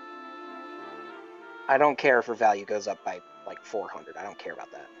 I don't care if her value goes up by like 400. I don't care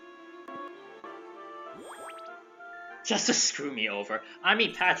about that. Just to screw me over. I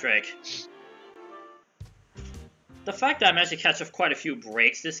mean, Patrick. The fact that I managed to catch up quite a few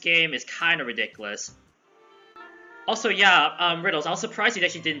breaks this game is kind of ridiculous. Also, yeah, Riddles, I was surprised you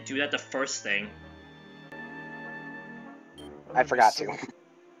actually didn't do that the first thing. I forgot to.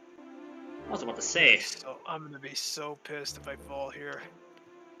 I was about to say. So, I'm gonna be so pissed if I fall here.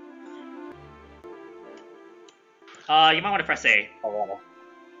 You might want to press A. Oh,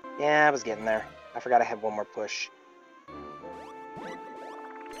 yeah, I was getting there. I forgot I had one more push.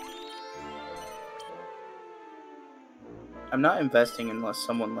 I'm not investing unless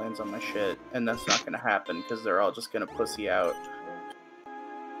someone lands on my shit, and that's not gonna happen because they're all just gonna pussy out.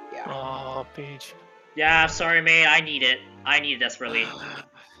 Yeah. Oh, Peach. Yeah, sorry, mate. I need it. I need it desperately.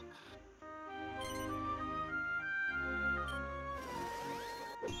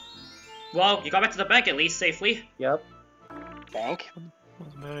 Well, you got back to the bank at least safely. Yep. Bank?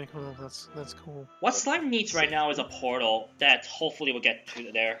 Oh, that's cool. What Slime needs right now is a portal that hopefully will get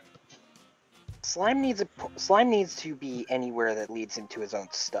to there. Slime needs to be anywhere that leads him to his own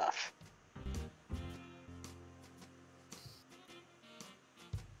stuff.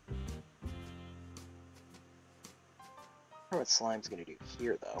 I don't know what Slime's gonna do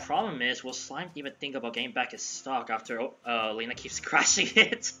here, though. Problem is, will Slime even think about getting back his stock after Lena keeps crashing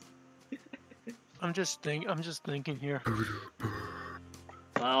it? I'm just thinking here.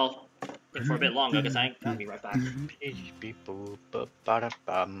 Well, think for a bit longer because I'll be right back.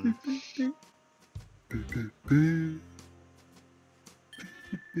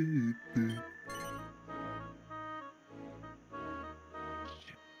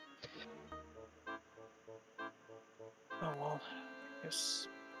 Oh well, guess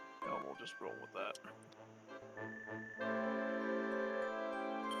we'll just roll with that.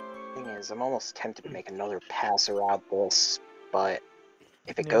 Thing is, I'm almost tempted to make another pass around this, but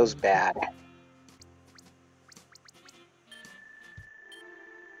if it Yeah. goes bad,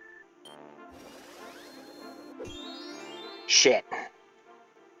 shit.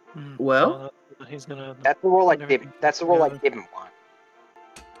 Well, He's gonna. That's the roll I Never- didn't. That's the roll I Yeah. didn't want.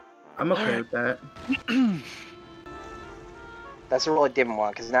 I'm okay with that. That's the roll I didn't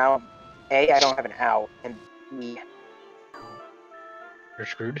want because now, A, I don't have an out, and B, You're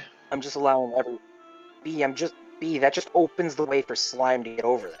screwed. I'm just allowing every. B, that just opens the way for Slime to get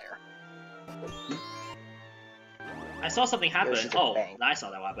over there. I saw something happen. Yoshi's a Oh, bank. I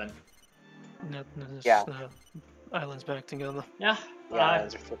saw that weapon. Yeah. Islands back together. Yeah, The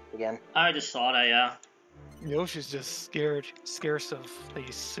islands are flipped again. I just saw that, yeah. Yoshi's just scarce of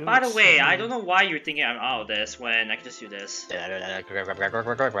these suits. By the way, I don't know why you're thinking I'm out of this when I can just do this.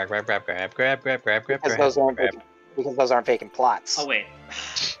 Because those aren't vacant plots. Oh, wait.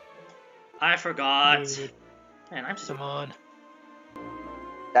 I forgot. Dude, Man, I'm just... come on.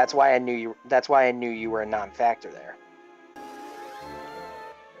 That's why I knew you were a non-factor there.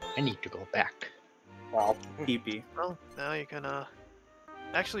 I need to go back. Well, PP. Well, now you can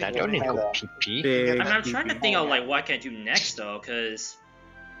actually. I you don't can need to make- go pee. Big I'm trying to PP. think of, like, what can I do next, though, because...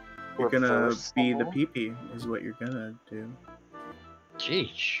 You're gonna reverse be the somehow. PP, is what you're gonna do.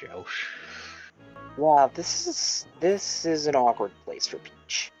 Jeez, Josh. Yeah, this is an awkward place for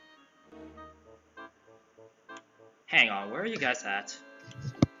Peach. Hang on, where are you guys at?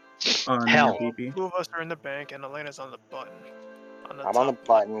 On Hell. your PP. Two of us are in the bank, and Elena's on the button. I'm on the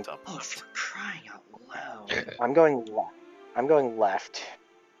button. top Oh, left. for crying out loud. I'm going left. I'm going left.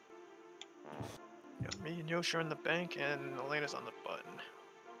 Yeah, me and Yoshi are in the bank, and Elena's on the button.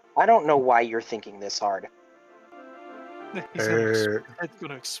 I don't know why you're thinking this hard. He's head's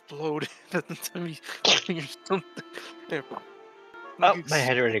gonna explode at the time he fingers something. There. Oh, my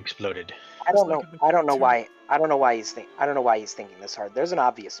head already exploded. I don't know. It's like I don't know two- why. I don't know why he's thinking this hard. There's an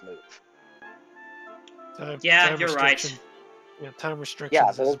obvious move. Yeah, you're right. restriction. Yeah, time restrictions Yeah,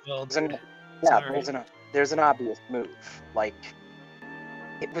 as well. there's an- dude. Yeah, Sorry. there's an obvious move. Like,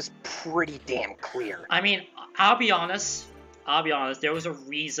 it was pretty damn clear. I mean, I'll be honest. There was a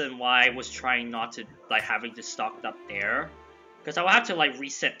reason why I was trying not to like having to stock it up there, because I would have to like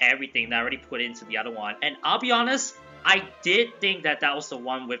reset everything that I already put into the other one. And I'll be honest, I did think that was the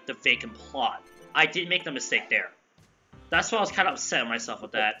one with the vacant plot. I did make the mistake there. That's why I was kind of upset with myself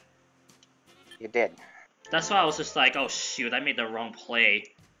with that. You did. That's why I was just like, oh shoot, I made the wrong play.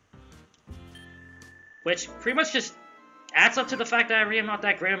 Which pretty much just adds up to the fact that I really am not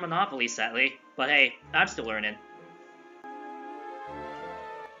that great at Monopoly, sadly. But hey, I'm still learning.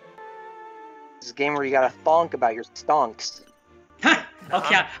 This is a game where you gotta thonk about your stonks.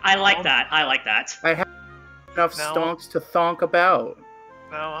 Okay, I like that. I like that. I have enough No. stonks to thonk about.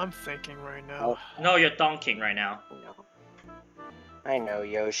 Now I'm thinking right now. No, you're donking right now. I know,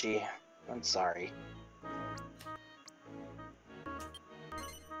 Yoshi. I'm sorry.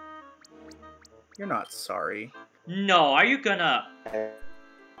 You're not sorry. No, are you gonna?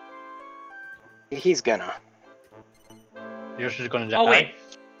 He's gonna. You're just gonna die. Oh wait.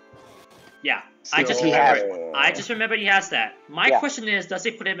 Yeah, I just he has remembered. I just remembered he has that. My Yeah. question is, does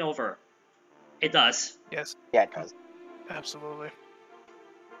it put him over? It does. Yes, Yeah, it does. absolutely.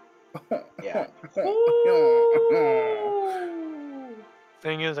 Yeah.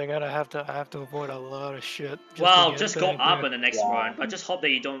 Thing is, I have to avoid a lot of shit. Well, to just get go back up there. in the next Yeah. run, but just hope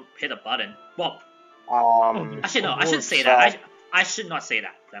that you don't hit a button. Well, actually no, I Lord, shouldn't say that. I should not say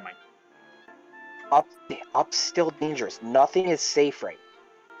that. That might. Up's still dangerous. Nothing is safe right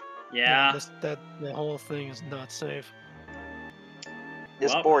Yeah. The whole thing is not safe. now.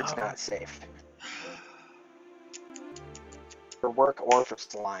 This Well, board's not safe. For work or for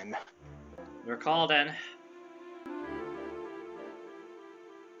slime. Your call then.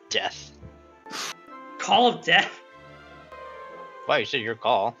 Death. Call of death. Wow, you said your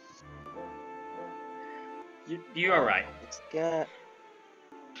call. You are right. It's got...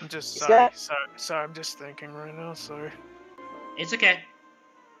 I'm just Is sorry, that- sorry. I'm just thinking right now. Sorry. It's okay.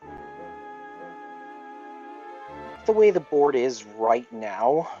 the way the board is right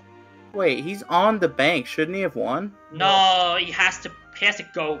now. Wait, he's on the bank. Shouldn't he have won? No, he has to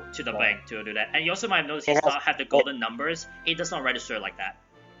go to the bank to do that. And you also might notice he It does has- not have the golden numbers. It does not register like that.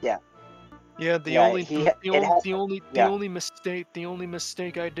 Yeah, the Yeah, only he- the it only has- the only yeah. the only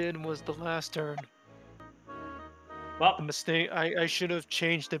mistake I did was the last turn. Well, The mistake I should have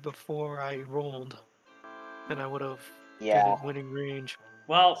changed it before I rolled, and I would have Yeah. been in winning range.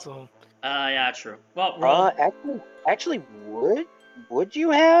 well, So yeah, true. Well, roll. Actually, would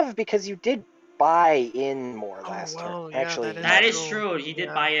you have? Because you did buy in more last well, turn. yeah, Actually, That is true. true. He did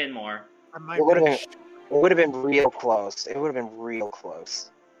Yeah. buy in more. I might It would've be- it would have been real close. It would have been real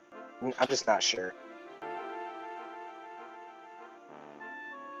close. I'm just not sure.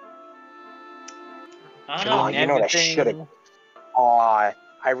 I don't Oh, know. you know what I should've- Aw,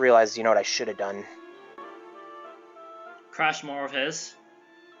 I realized. You know what I should have done? Crash more of his.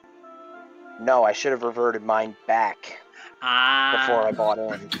 No, I should have reverted mine back before I bought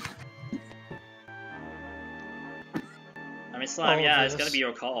in. I mean, Slime, All yeah, of it's gonna this. be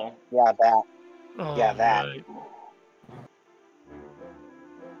your call. Yeah, that. Oh, Yeah, that. right.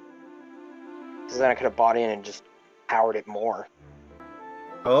 Because then I could have bought in and just powered it more.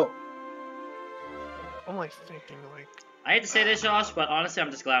 Oh, I'm like thinking like, I hate to say this, Josh, but honestly, I'm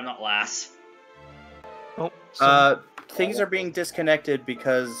just glad I'm not last. oh, so, things are being disconnected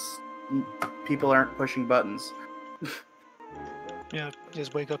because people aren't pushing buttons. yeah,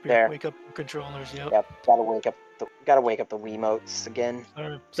 just wake up There. your controllers. Yep. Yep, gotta wake up the Wiimotes again.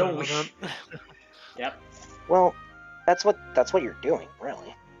 Sorry about that. Yep. Well, that's what you're doing,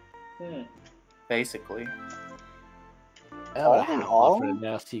 really. Basically. All in all,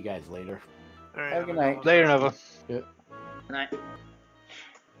 I'll see you guys later. All right, Have a good night. Later, Nova. Good night.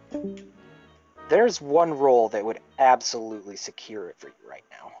 there's one roll that would absolutely secure it for you right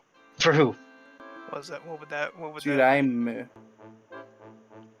now. For who? What was that? What would that? What would Dude, that? I'm.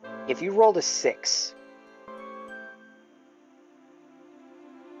 If you rolled a 6,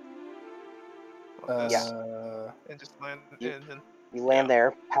 yeah. And just land. You- And then you land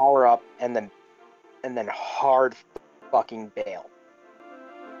there, power up, and then hard fucking bail.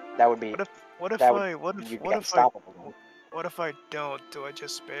 That would be what if that would- I what if you'd be what if I unstoppable. what if I don't? Do I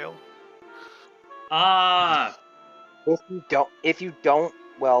just bail? If you don't,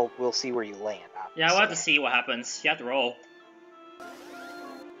 well, we'll see where you land. Yeah, we'll have to obviously. see what happens. You have to roll.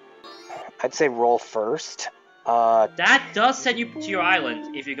 I'd say roll first. That does send you to your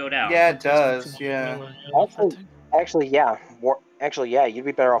island if you go down. Yeah, it does. Yeah. Actually, yeah. You'd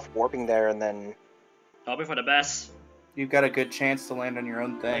be better off warping there and then. Hoping for the best. You've got a good chance to land on your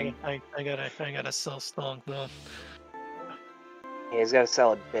own thing. I gotta sell stonk though. Yeah, he's got to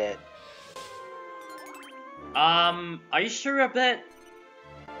sell a bit. Are you sure of that?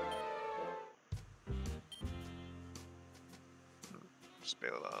 Just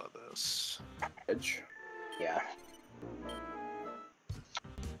bail out of this. Edge. Yeah.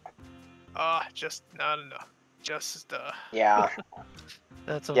 Just not enough. Just Yeah.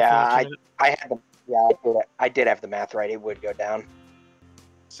 That's Yeah, unfortunate. I did have the math right. It would go down.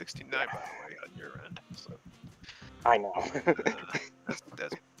 69 by the way on your end. So I know.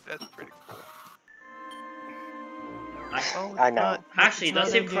 that's pretty cool. I know. Actually,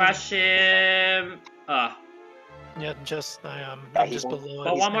 does it crush him? Yeah, just Yeah, I'm he's- just below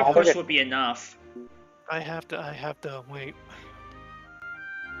But it. one more push would be enough. I have to wait.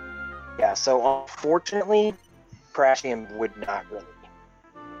 Yeah, so unfortunately, crashing him would not really.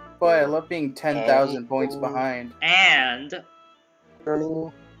 Boy, I love being 10,000 points behind. And Give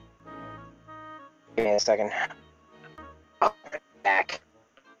me a second. Oh, back.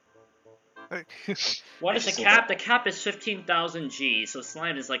 what is the cap? The cap is 15,000 G, so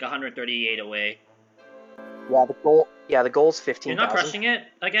slime is like 138 away. Yeah, the goal. Yeah, the goal's You're 15,000. not crushing it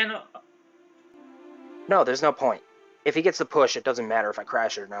again? No, there's no point. If he gets the push, it doesn't matter if I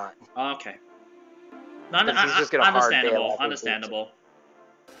crash it or not. Okay. He's just gonna hard bail Understandable. after Understandable.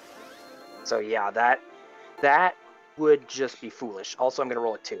 So yeah, that would just be foolish. Also, I'm gonna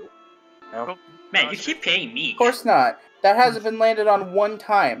roll a 2. No? Man, you keep paying me. Of course not. That hasn't been landed on one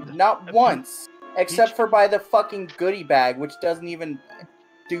time. Not once. Except for by the fucking goodie bag, which doesn't even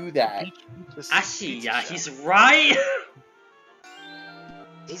do that. Actually, yeah, he's right.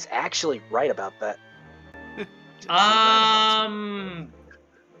 He's actually right about that.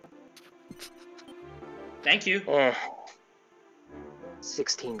 Thank you.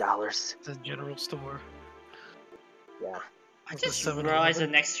 $16. The general store. Yeah. I just realized the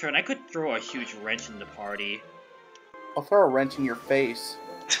next turn I could throw a huge wrench in the party. I'll throw a wrench in your face.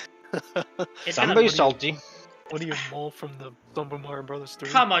 It's Somebody gonna... salty. What do you mull from the Super Mario Brothers 3?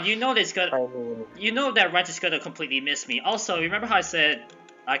 Come on, you know that's gonna. I mean, You know that wrench is gonna completely miss me. Also, remember how I said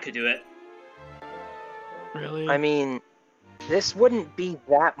I could do it? Really? I mean, this wouldn't be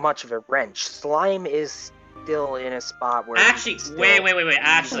that much of a wrench. Slime is still in a spot where. Actually, he's still- wait.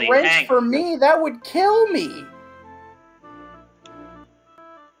 Actually, Wrench hang. for me, that would kill me.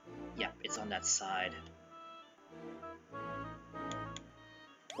 Yep, it's on that side.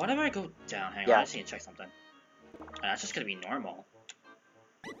 Why do I go down? Hang on, I just need to check something. That's just gonna be normal.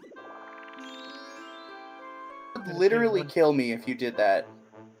 It would literally kill me if you did that.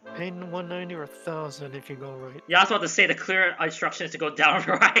 Paying 190 or 1,000 if you go right. Yeah, I was about to say the clear instruction is to go down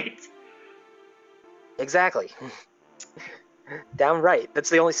right. Exactly. Down right. That's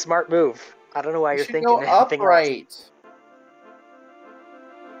the only smart move. I don't know why You you're should thinking go anything else. upright.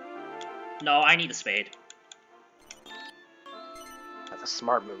 No, I need a spade. The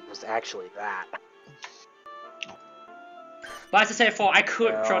smart move was actually that. But as I said before, I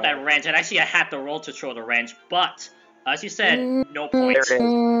could Well- throw that wrench, and actually I had the roll to throw the wrench, but as you said, no point. There it is.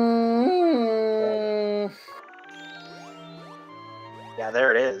 Mm, Yeah,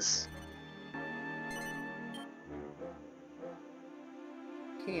 there it is.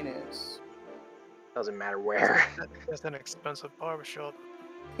 penis. Doesn't matter where. That's an expensive barbershop.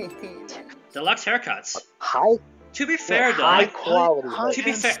 Deluxe haircuts. High, To be fair though, high I, quality. to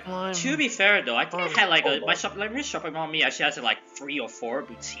be fair, Slime. to be fair though, I think I had like Oh, my shopping mall me actually has like 3 or 4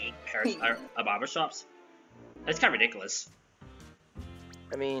 boutique barbershops. It's kind of ridiculous.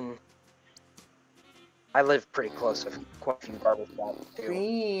 I mean, I live pretty close to quite a few barbershops too.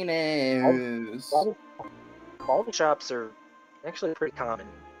 Penis. Barbershops are actually pretty common.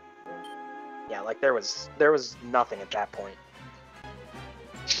 Yeah, like there was nothing at that point.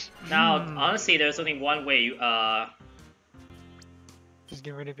 Now, honestly, there's only one way. Just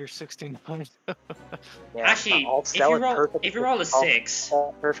get rid of your 16 points. Yeah, Actually, I'll if sell you it roll, perfect- if you roll a I'll 6,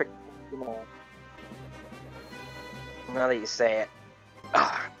 sell it perfect. You know. Now that you say it.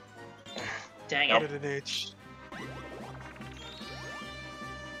 Ah, dang Get it. an H.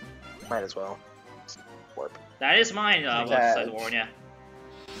 might as well. Warp. That is mine. Website to warn ya.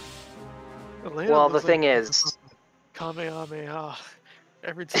 Well, the thing is, Kamehameha.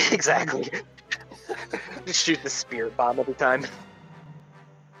 Every time. exactly. Just shoot the spirit bomb every time.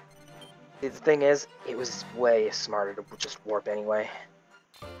 The thing is, it was way smarter to just warp anyway.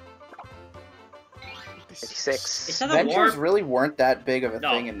 56. It's not a Ventures warp. really weren't that big of a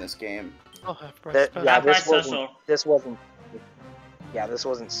No. thing in this game. Oh, half price. That- pass. yeah, Half price this wasn't. special. This wasn't. Yeah, this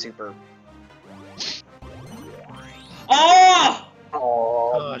wasn't super. Oh!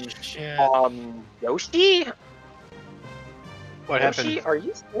 Oh, shit. Yoshi? What Yoshi, happened? are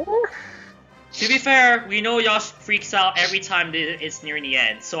you still there? To be fair, we know Yosh freaks out every time it's nearing the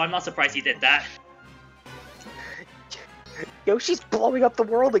end, so I'm not surprised he did that. Yoshi's blowing up the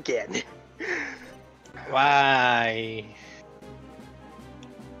world again. Why?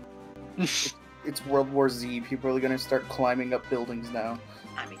 It's World War Z. People are gonna start climbing up buildings now.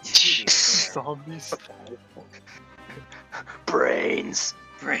 I mean, to be fair. Zombies. Brains.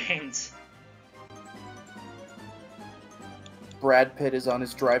 Brains. Brad Pitt is on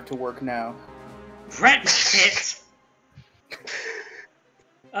his drive to work now. Brad Pitt!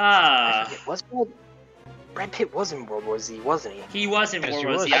 Ah. Brad Pitt was in World War Z, wasn't he? He was in Yes, World he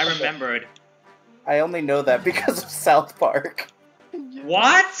War was. Z, I remembered. I only know that because of South Park.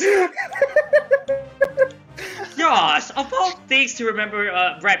 What? Gosh, of all things to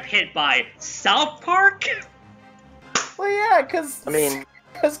remember Brad Pitt by, South Park? Well, yeah, because I mean,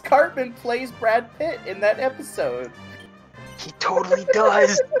 Cartman plays Brad Pitt in that episode. he totally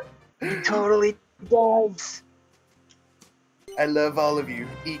does. He totally does. I love all of you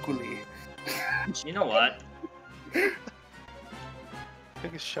equally. You know what? I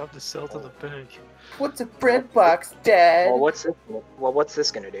think it's shoved the cell to the bank. What's a bread box, Dad? Well, what's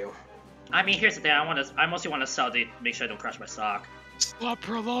this gonna do? I mean, here's the thing, I mostly want to sell to make sure I don't crash my stock. Stop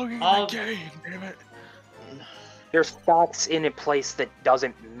prolonging All- the game, damn it. There's stocks in a place that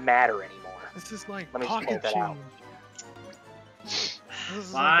doesn't matter anymore. This is like Let me just pocket point that out. change. This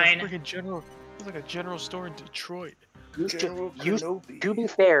is Fine. like a freaking general. It's like a general store in Detroit. To be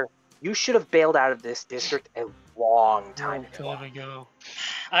fair, you should have bailed out of this district a long time ago. Long time ago.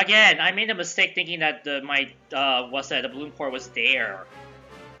 Again, I made a mistake thinking that the balloon port was there.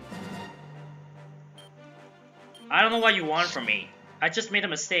 I don't know what you want from me. I just made a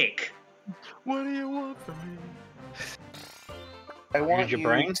mistake. What do you want from me? I want your you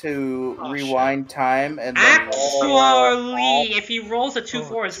brain? to Oh, rewind time and then Actually, if he rolls a 2, Oh,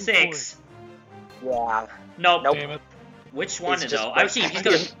 4, and 2, 6. Yeah. Nope. Nope. Damn it. Which one It's though? just-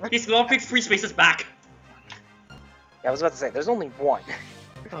 Actually, he's gonna pick 3 spaces back. I was about to say, there's only one.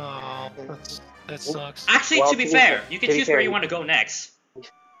 Oh, that sucks. Actually, Well, to be fair, you can to be choose where fair, you want to go next.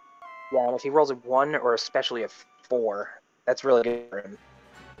 Yeah, and if he rolls a 1 or especially a 4, that's really good for him.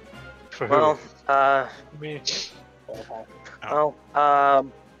 For who? Well, Me.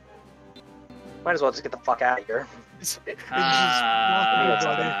 might as well just get the fuck out of here. Just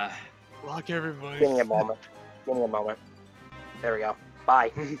Uh, lock everybody. Give me a moment. Give me a moment. There we go.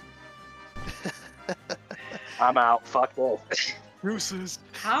 Bye. I'm out. Fuck this. Deuces.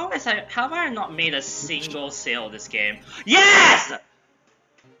 how have I not made a single sale this game? Yes!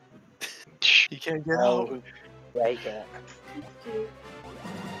 You can't get out. Yeah, he can't.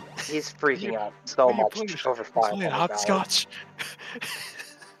 He's freaking out so What are you much playing? over Playing $500. hopscotch.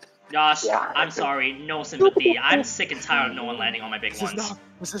 Josh, Yeah. I'm sorry, no sympathy. I'm sick and tired of no one landing on my big ones.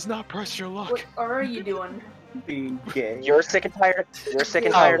 This is not press your luck. What are you doing? being gay. You're sick and tired. You're sick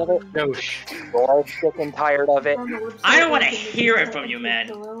and tired of it. No. You're sick and tired of it. I don't wanna hear it from you, man.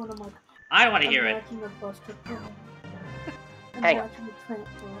 I don't want to hear it. Hang on.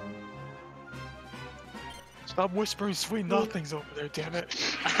 Stop whispering sweet nothings over there, damn it.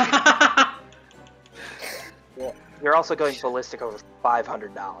 You're also going ballistic over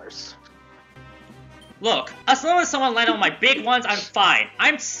 $500. Look, as long as someone landed on my big ones, I'm fine.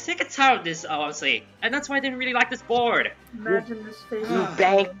 I'm sick and tired of this, honestly. And that's why I didn't really like this board. Imagine this face.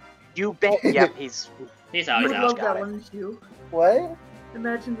 You bank. Yep, he's He's out, I he's love out. that one too. What?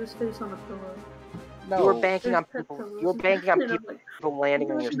 Imagine this face on a pillow. No. you were banking on There's people. pet You were pillows. banking on And I'm people like,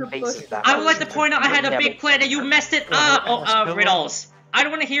 landing on your imagine the faces. bush. That I would much. like to point out I had a big plan and you messed it up, Riddles. I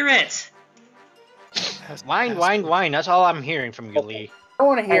don't want to hear it. Wine. That's all I'm hearing from you, Lee. I don't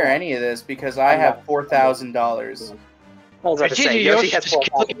want to hear any of this because I have $4,000. I was about to say, Yoshi, Yoshi has just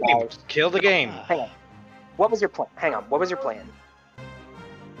kill the game. $4,000. Kill the game. Hang on. What was your plan? Hang on. What was your plan?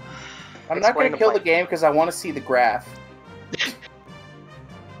 I'm not Explain going the to kill the plan. game because I want to see the graph.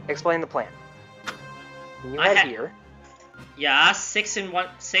 Explain the plan. You I had had- here. Yeah, 6 in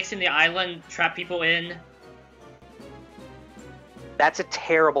the island, trap people in. That's a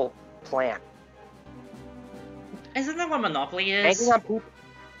terrible plan. Isn't that what Monopoly is? Banking on people.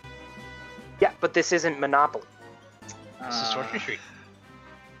 Yeah, but this isn't Monopoly. This is Torture Street.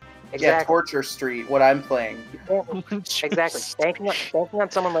 Yeah, Exactly. Torture Street, what I'm playing. Exactly. Banking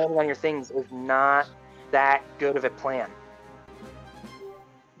on someone landing on your things is not that good of a plan.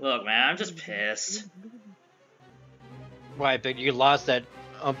 Look, man, I'm just pissed. Why? But you lost that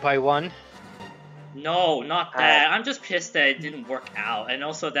Oppaiman100? No, not that. I'm just pissed that it didn't work out, and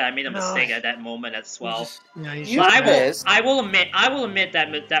also that I made a mistake at that moment as well. Yeah, You But pissed? I will admit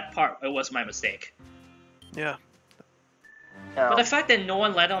that part it was my mistake. yeah. But the No. fact that no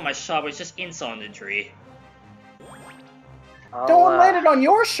one landed on my shop was just insult injury. I'll, No one landed on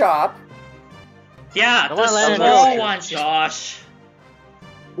your shop! Yeah, I the wanna land on small Yoshi. ones, Josh.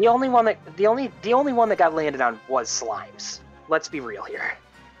 The only one that got landed on was slimes. Let's be real here.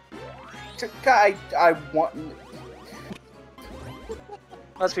 I want.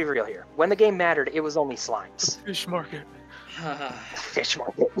 Let's be real here. When the game mattered, it was only slimes. Fish market. Fish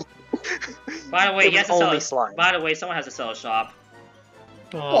market. By the way, It he has was to only sell. slime. By the way, someone has to sell a shop.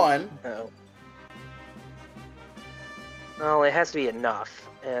 One. No. Well, it has to be enough,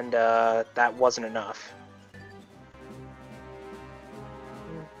 and that wasn't enough.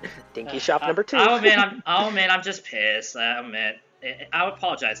 Dinky shop number 2. I'll admit, I'm just pissed. I admit, I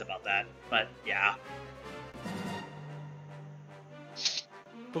apologize about that, but yeah.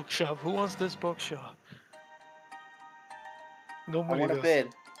 Bookshop. Who wants this bookshop? I Nobody want to does. bid.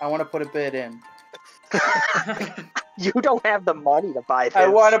 I want to put a bid in. You don't have the money to buy this. I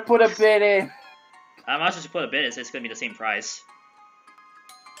want to put a bid in. I'm not just put a bid. It's gonna be the same price.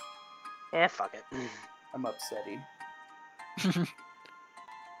 Fuck it. I'm upsetting.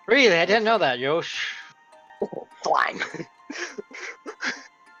 Really? I didn't know that, Yosh. Slime.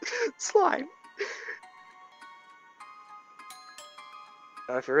 Slime.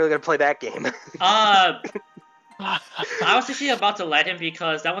 If you're really gonna play that game. I was actually about to let him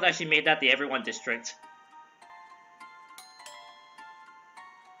because that one actually made that the everyone district.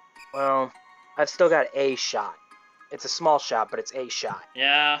 Well, I've still got a shot. It's a small shot, but it's a shot.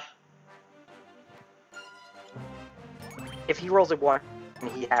 Yeah. If he rolls a 1,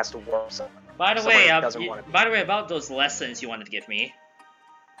 he has to warp something. By the Somewhere way, he doesn't want it. by the way, about those lessons you wanted to give me.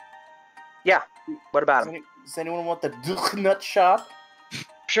 Yeah. What about him? Does anyone want the nut shop?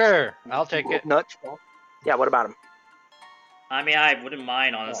 Sure, I'll take it. Nuts. Yeah. What about him? I mean, I wouldn't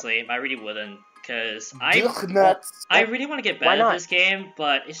mind honestly. I really wouldn't, cause Nuts. I really want to get Why better at not? this game,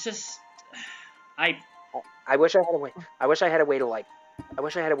 but it's just I wish I had a way. I wish I had a way to like. I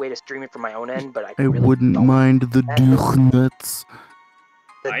wish I had a way to stream it from my own end, but I really don't. mind the nuts.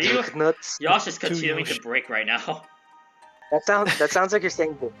 The Are you- Duke nuts. Yosh is continuing Yosh. to break right now. That sounds like you're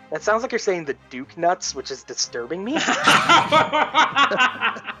saying the Duke nuts, which is disturbing me. It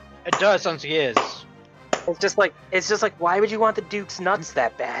does, since he is. It's just like why would you want the Duke's nuts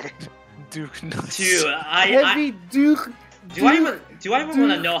that bad? Duke nuts. Dude, Heavy Duke. do I even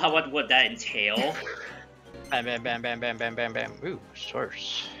want to know what would that entail? Bam, bam, bam, bam, bam, bam, bam, bam. Ooh,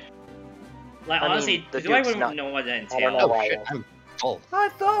 source. Like I mean, honestly, the do I Duke's even not- know what that I don't entails? know Oh why. shit, I'm full. I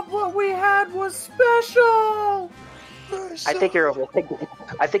thought what we had was special. I think you're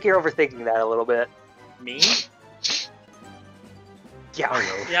overthinking that a little bit. Me? Yeah.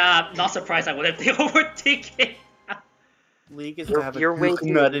 Yeah, not surprised I wouldn't be overthinking. League is You're- to have a you're way Duke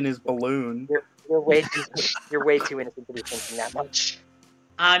too- nut in his balloon. You're way too innocent to be thinking that much.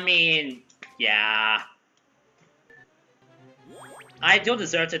 I mean, yeah. I don't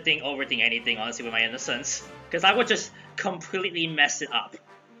deserve to overthink anything, honestly, with my innocence. Because I would just completely mess it up.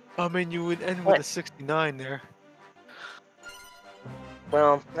 I mean, you would end What? with a 69 there.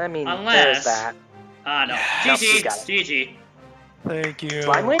 Well, I mean, Unless- there's that. Ah, no. No, GG. you got it. GG. Thank you.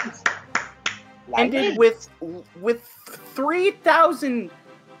 Slime wins. Ended with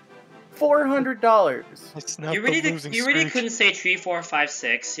 $3,400. It's not You the really, losing you really streak. couldn't say 3, 4, 5,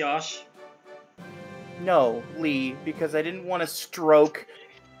 6, Yosh? No, Lee, because I didn't want to stroke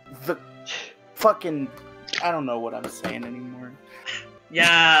the fucking. I don't know what I'm saying anymore.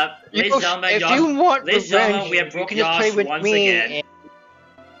 Yeah, ladies and gentlemen, If Yosh, you want ladies and gentlemen, revenge, we have you broken can just play Yosh with once me again. and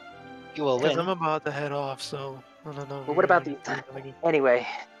you will Because win. I'm about to head off, so I don't know. But what about these?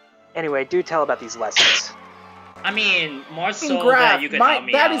 Anyway, do tell about these lessons. I mean, more so Congrats, that you could help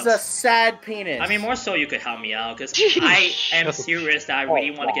me that out. is a sad penis. I mean, more so you could help me out, because Jeez. I am serious that I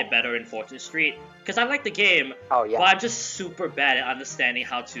really Oh, want to wow. get better in Fortune Street. Because I like the game, Oh yeah. but I'm just super bad at understanding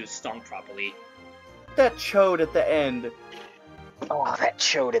how to stomp properly. that chode at the end. Oh, that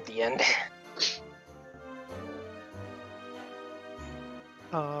chode at the end.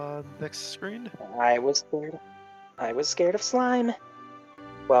 Next screen. I was scared of slime.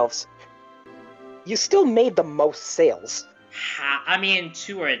 Well, you still made the most sales. I mean,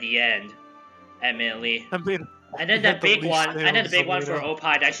 2 are at the end, admittedly. I mean, And then you the had the big least one, and then the sales big one of for it all.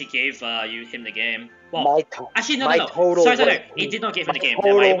 Oppai actually gave him the game. Well, My to- actually, no. my total Sorry. was- He did not give him the game. my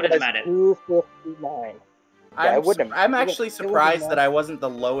Never mind, it total wouldn't was have mattered. 259. Yeah, it wouldn't have- I'm it would- actually it wouldn't surprised have that I wasn't the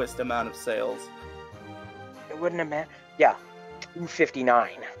lowest amount of sales. It wouldn't have mattered. Yeah,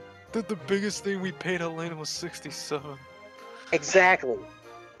 259. the biggest thing we paid Elena was 67. Exactly.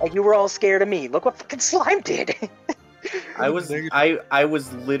 Like you were all scared of me. Look what fucking slime did. I was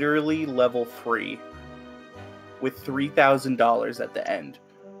literally level 3 with $3,000 at the end.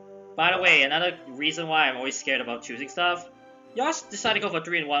 By the way, another reason why I'm always scared about choosing stuff Yosh decided to go for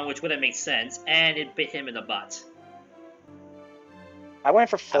 3-1, which wouldn't make sense, and it bit him in the butt. I went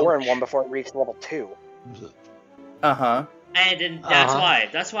for 4-1 before it reached level 2. Uh-huh. And then that's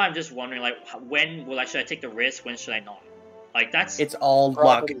why I'm just wondering, like, when should I take the risk, when should I not? Like, that's... It's all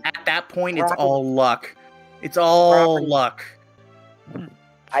Property. luck. At that point, it's Property. all luck. It's all Property. luck.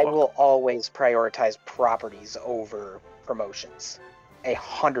 I will always prioritize properties over promotions.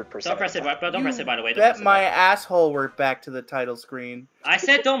 100%. Don't press it, but don't press it, by the way. Don't Bet press it, my asshole we're back to the title screen. I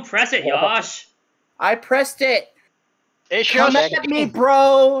said don't press it, Yosh! I pressed it! It's Come Yoshi. at me,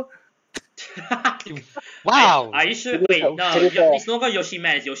 bro! Wow. Are you sure? Wait, no, it's no longer Yoshi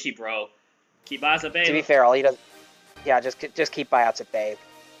man, it's Yoshi bro. Keep eyes at bay. To be fair, all he does... Yeah, just keep buyouts at bay.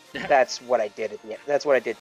 That's what I did at the end. That's what I did